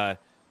said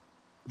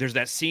there's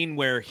that scene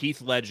where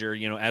Heath Ledger,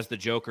 as the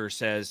Joker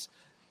says,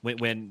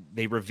 when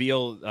they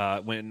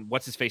reveal, when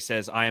what's-his-face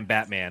says, I am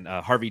Batman,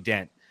 Harvey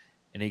Dent,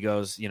 and he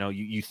goes,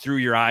 you threw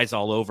your eyes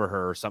all over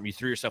her or something. You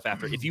threw yourself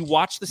after her. If you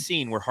watch the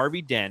scene where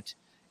Harvey Dent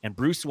and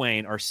Bruce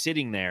Wayne are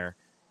sitting there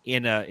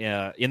in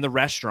the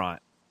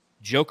restaurant,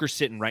 Joker's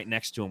sitting right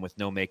next to him with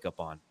no makeup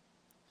on.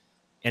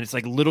 And it's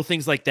like little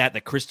things like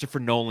that Christopher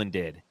Nolan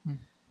did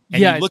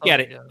And you look at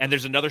it, and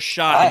there's another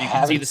shot, and you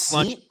can see the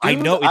slunch. I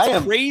know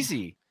it's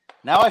crazy.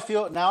 Now I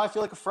feel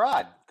like a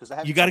fraud because I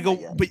haven't. You got to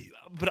go,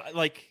 but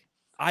like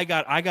I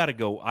got to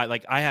go.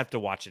 I have to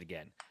watch it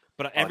again.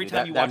 But every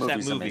time you watch that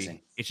movie,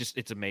 amazing.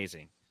 It's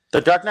amazing. The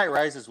Dark Knight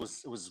Rises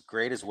was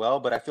great as well,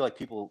 but I feel like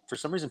for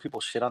some reason people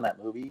shit on that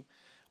movie.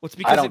 Well, it's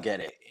because I don't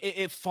get it.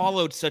 It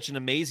followed such an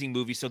amazing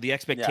movie, so the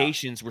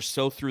expectations were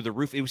so through the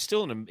roof. It was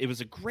still it was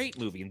a great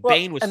movie, and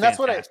Bane was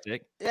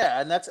fantastic.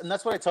 And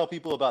that's what I tell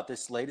people about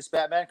this latest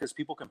Batman, because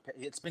people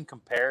it's been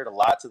compared a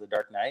lot to the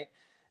Dark Knight,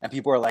 and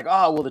people are like,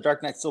 "Oh, well, the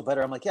Dark Knight's still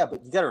better." I'm like, "Yeah,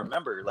 but you got to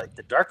remember, like,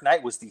 the Dark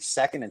Knight was the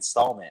second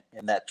installment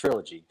in that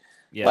trilogy."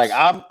 Yes. Like,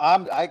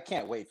 I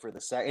can't wait for the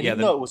second. Even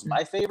though it was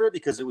my favorite,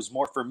 because it was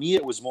more for me.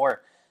 It was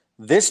more.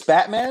 This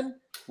Batman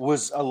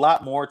was a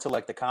lot more to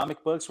like the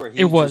comic books, where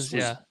he was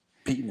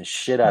beating the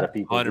shit out of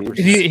people.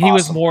 He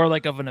was more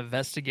like of an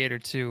investigator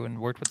too, and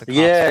worked with the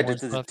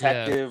cops the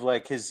detective,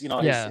 like his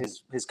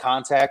his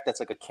contact. That's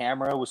like a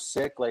camera was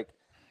sick. Like,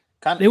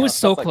 it was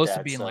so close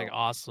to being like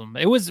awesome.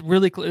 It was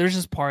really. There's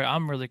this part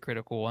I'm really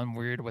critical. I'm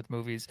weird with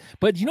movies,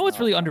 but you know what's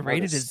really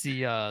underrated is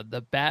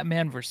the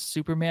Batman versus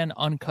Superman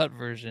uncut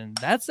version.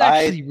 That's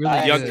actually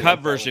really good. The uncut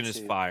version is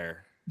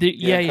fire.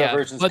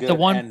 But the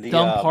one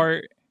dumb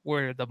part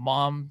where the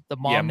mom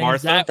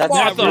Martha.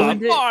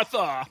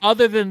 Martha.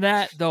 Other than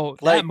that, though,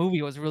 that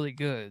movie was really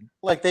good.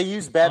 Like, they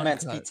used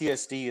Batman's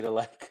PTSD to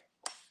like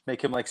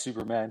make him like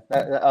Superman.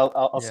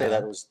 I'll say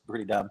that it was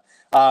pretty dumb.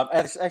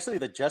 Actually,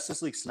 the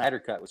Justice League Snyder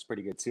cut was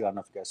pretty good too. I don't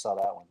know if you guys saw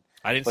that one.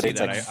 I didn't see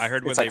that. Like, I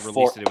heard when they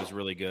released it was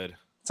really good.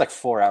 It's like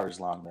 4 hours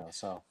long though.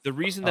 So the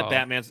reason that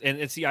Batman's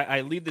and see,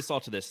 I lead this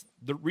all to this.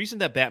 The reason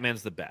that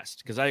Batman's the best,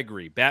 because I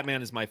agree,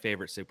 Batman is my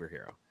favorite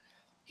superhero.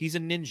 He's a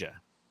ninja.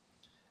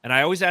 And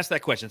I always ask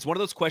that question. It's one of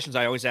those questions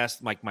I always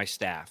ask my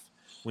staff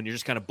when you're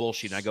just kind of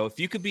bullshitting. I go, if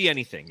you could be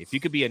anything, if you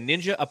could be a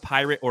ninja, a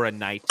pirate, or a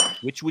knight,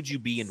 which would you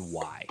be and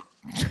why?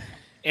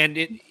 And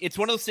it's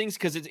one of those things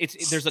because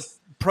there's a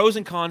pros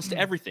and cons to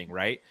everything,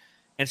 right?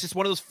 And it's just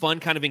one of those fun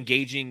kind of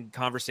engaging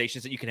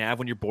conversations that you can have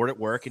when you're bored at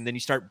work, and then you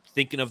start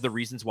thinking of the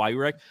reasons why you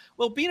were like,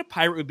 well, being a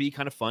pirate would be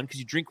kind of fun because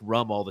you drink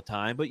rum all the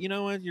time, but you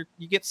know,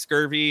 you get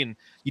scurvy, and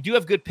you do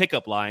have good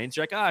pickup lines.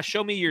 You're like,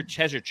 show me your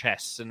treasure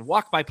chests and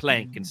walk my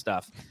plank and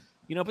stuff.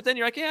 You know, but then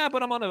you're like, yeah,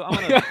 but I'm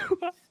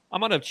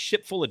on a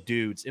ship full of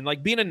dudes, and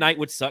like being a knight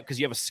would suck because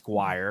you have a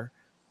squire,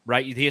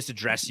 right? He has to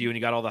dress you, and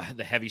you got all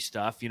the heavy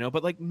stuff, you know.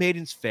 But like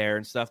Maiden's Fair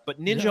and stuff.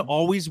 But Ninja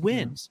always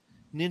wins.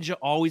 Ninja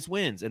always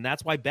wins, and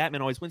that's why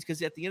Batman always wins.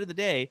 Because at the end of the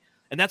day,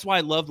 and that's why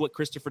I loved what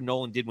Christopher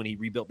Nolan did when he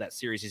rebuilt that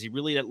series. Is he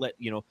really let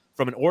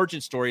from an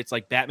origin story? It's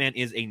like Batman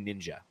is a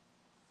ninja,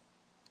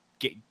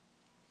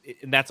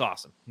 and that's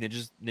awesome.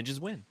 Ninjas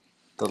win.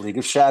 The League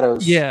of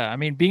Shadows. Yeah, I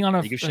mean, being on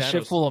a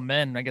ship full of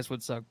men, I guess,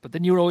 would suck. But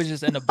then you would always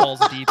just end up balls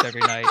deep every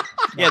night.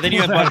 Yeah, then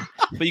you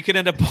but you could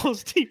end up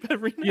balls deep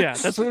every night. Yeah,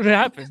 that's what would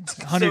happen.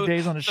 100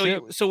 days on a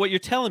ship. So what you're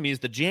telling me is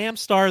the jam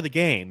star of the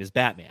game is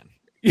Batman.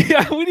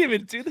 Yeah, we didn't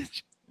even do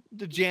this.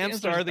 The jam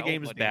star of the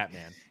game is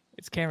Batman.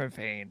 It's Cameron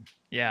Payne.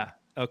 Yeah.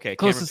 Okay.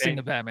 Closest thing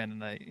to Batman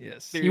tonight.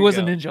 Yes. He was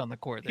a ninja on the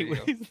court. There you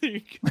go.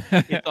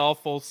 It's all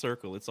full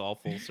circle.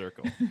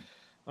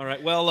 All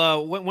right.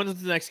 Well, when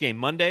is the next game?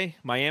 Monday,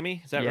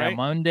 Miami. Is that right? Yeah,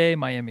 Monday,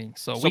 Miami.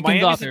 So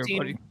weekend off,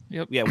 everybody.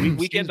 Yep. Yeah,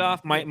 weekend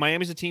off.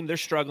 Miami's a team. They're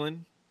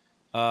struggling.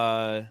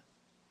 They're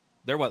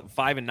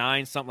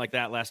 5-9, something like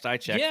that. Last I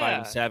checked,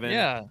 5-7.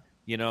 Yeah.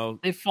 You know,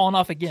 they've fallen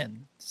off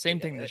again. Same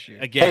thing this year.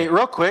 Again. Hey,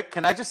 real quick,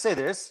 can I just say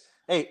this?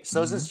 Hey,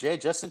 so is this Jay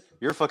Justin?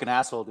 You're a fucking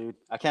asshole, dude.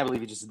 I can't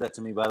believe you just did that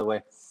to me. By the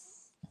way,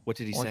 what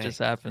did he say? What just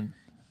happened?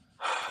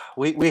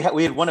 We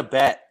had won a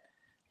bet.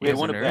 We had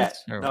won a bet.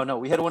 No,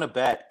 we had won a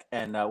bet,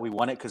 and we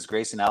won it because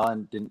Grayson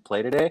Allen didn't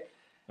play today.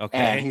 Okay.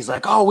 And he's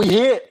like, "Oh, we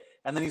hit,"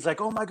 and then he's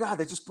like, "Oh my god,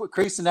 they just put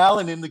Grayson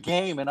Allen in the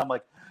game," and I'm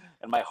like,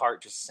 and my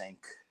heart just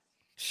sank.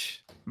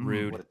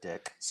 Rude. What a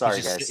dick.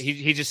 Sorry, guys.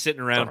 He's just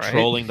sitting around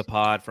trolling the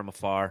pod from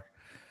afar.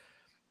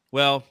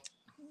 Well,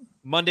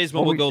 Monday's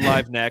when we'll go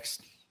live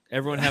next.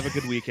 Everyone have a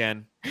good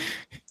weekend.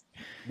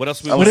 What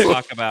else we want to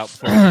talk about?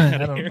 I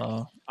don't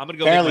know. I'm going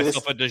to go make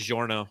myself a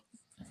DiGiorno.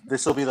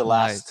 This will be the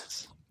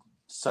last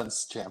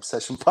Suns Jam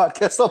Session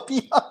podcast I'll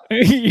be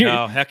on.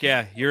 No, heck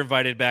yeah. You're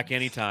invited back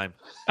anytime.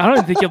 I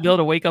don't think you'll be able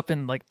to wake up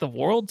in like the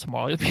world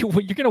tomorrow. You're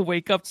going to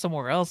wake up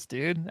somewhere else,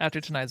 dude, after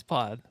tonight's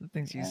pod. The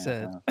things you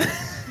said.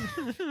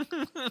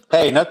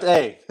 Hey,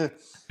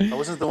 I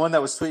wasn't the one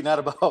that was tweeting out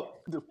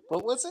about,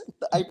 what was it?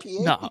 The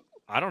IPA? No,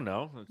 I don't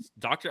know.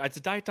 It's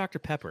a Diet Dr.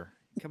 Pepper.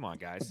 Come on,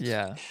 guys.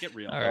 Yeah. Get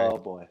real. Right. Oh,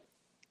 boy.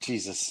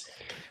 Jesus.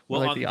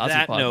 Well, on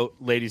that note,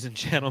 ladies and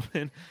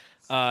gentlemen,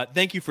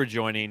 thank you for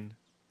joining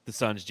the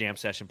Suns Jam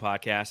Session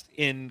podcast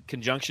in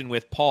conjunction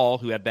with Paul,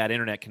 who had bad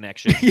internet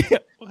connection. Yeah.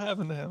 What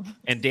happened to him?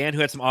 And Dan, who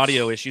had some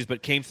audio issues,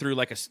 but came through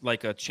like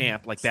a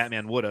champ, like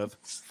Batman would have.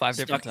 5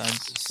 different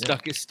times.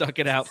 Stuck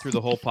it out through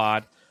the whole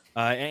pod.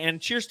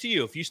 And cheers to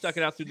you. If you stuck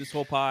it out through this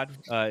whole pod,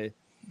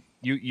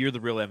 you're the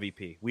real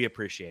MVP. We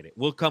appreciate it.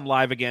 We'll come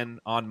live again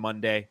on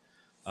Monday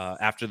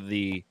after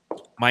the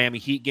Miami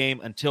Heat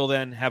game. Until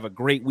then, have a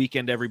great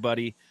weekend,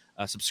 everybody.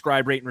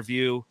 Subscribe, rate, and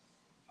review.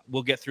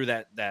 we'll get through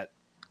that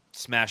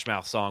Smash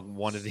Mouth song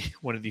one of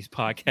these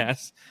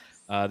podcasts.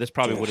 This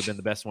probably would have been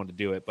the best one to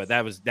do it, but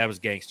that was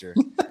gangster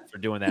for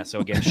doing that. So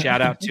again,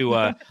 shout out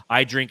to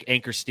I Drink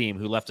Anchor Steam,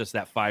 who left us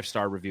that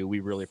 5-star review. We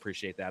really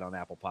appreciate that on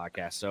Apple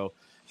Podcasts. So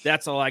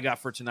that's all I got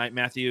for tonight,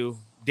 Matthew.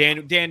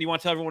 Dan, you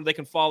want to tell everyone they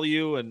can follow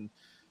you and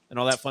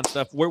all that fun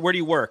stuff? Where do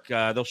you work?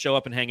 They'll show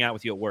up and hang out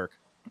with you at work.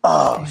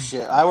 Oh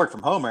shit! I work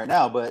from home right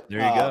now, but there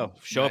you go.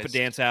 Show up at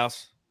Dan's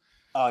house.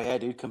 Oh yeah,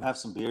 dude, come have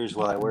some beers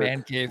while I work.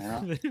 Man cave. You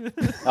know?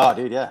 Oh,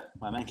 dude, yeah,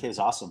 my man cave is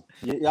awesome.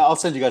 Yeah, I'll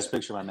send you guys a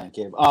picture of my man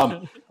cave.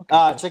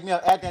 Check me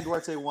out at Dan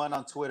Duarte1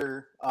 on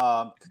Twitter.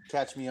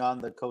 Catch me on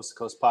the Coast to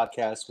Coast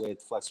podcast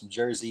with Flex from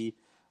Jersey.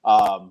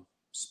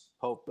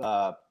 Hope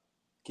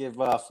give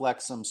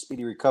Flex some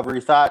speedy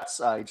recovery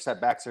thoughts. He just had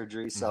back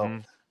surgery,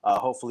 so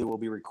hopefully we'll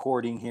be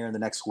recording here in the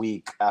next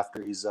week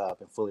after he's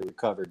been fully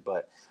recovered.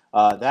 But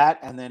that,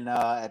 and then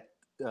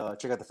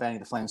check out the Fanning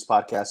the Flames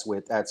podcast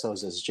with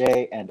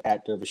 @SozesJ and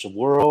 @Dervish of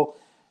Whirl.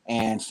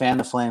 And Fan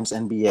the Flames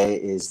NBA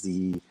is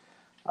the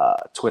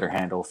Twitter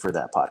handle for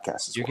that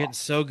podcast as You're getting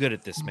so good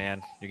at this,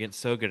 man. You're getting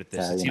so good at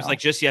this. It seems like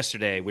just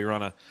yesterday we were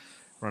on a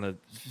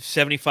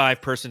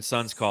 75-person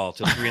Suns call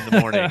till 3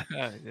 a.m.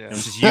 It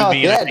was just you,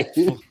 me,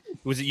 and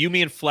was it you,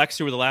 me, and Flex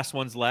who were the last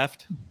ones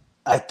left?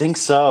 I think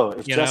so.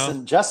 If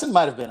Justin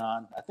might have been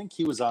on. I think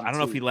he was on. I don't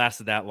know if he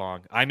lasted that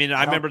long. I mean,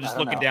 I remember just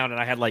looking down and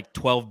I had like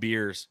 12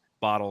 beers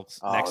bottles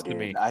next to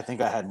me. I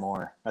think I had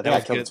more. I think I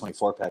killed a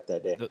 24-pack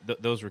that day.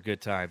 Those were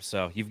good times.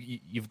 So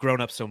you've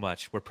grown up so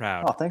much. We're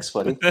proud. Oh, thanks,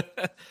 buddy.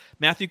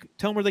 Matthew,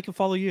 tell them where they can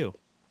follow you.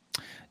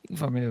 You can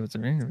follow me at the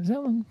Ringer. Is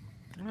that one?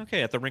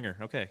 Okay, at the Ringer.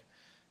 Okay.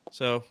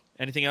 So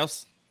anything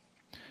else?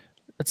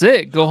 That's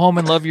it. Go home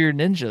and love your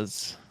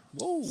ninjas.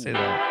 Whoa. Say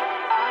that.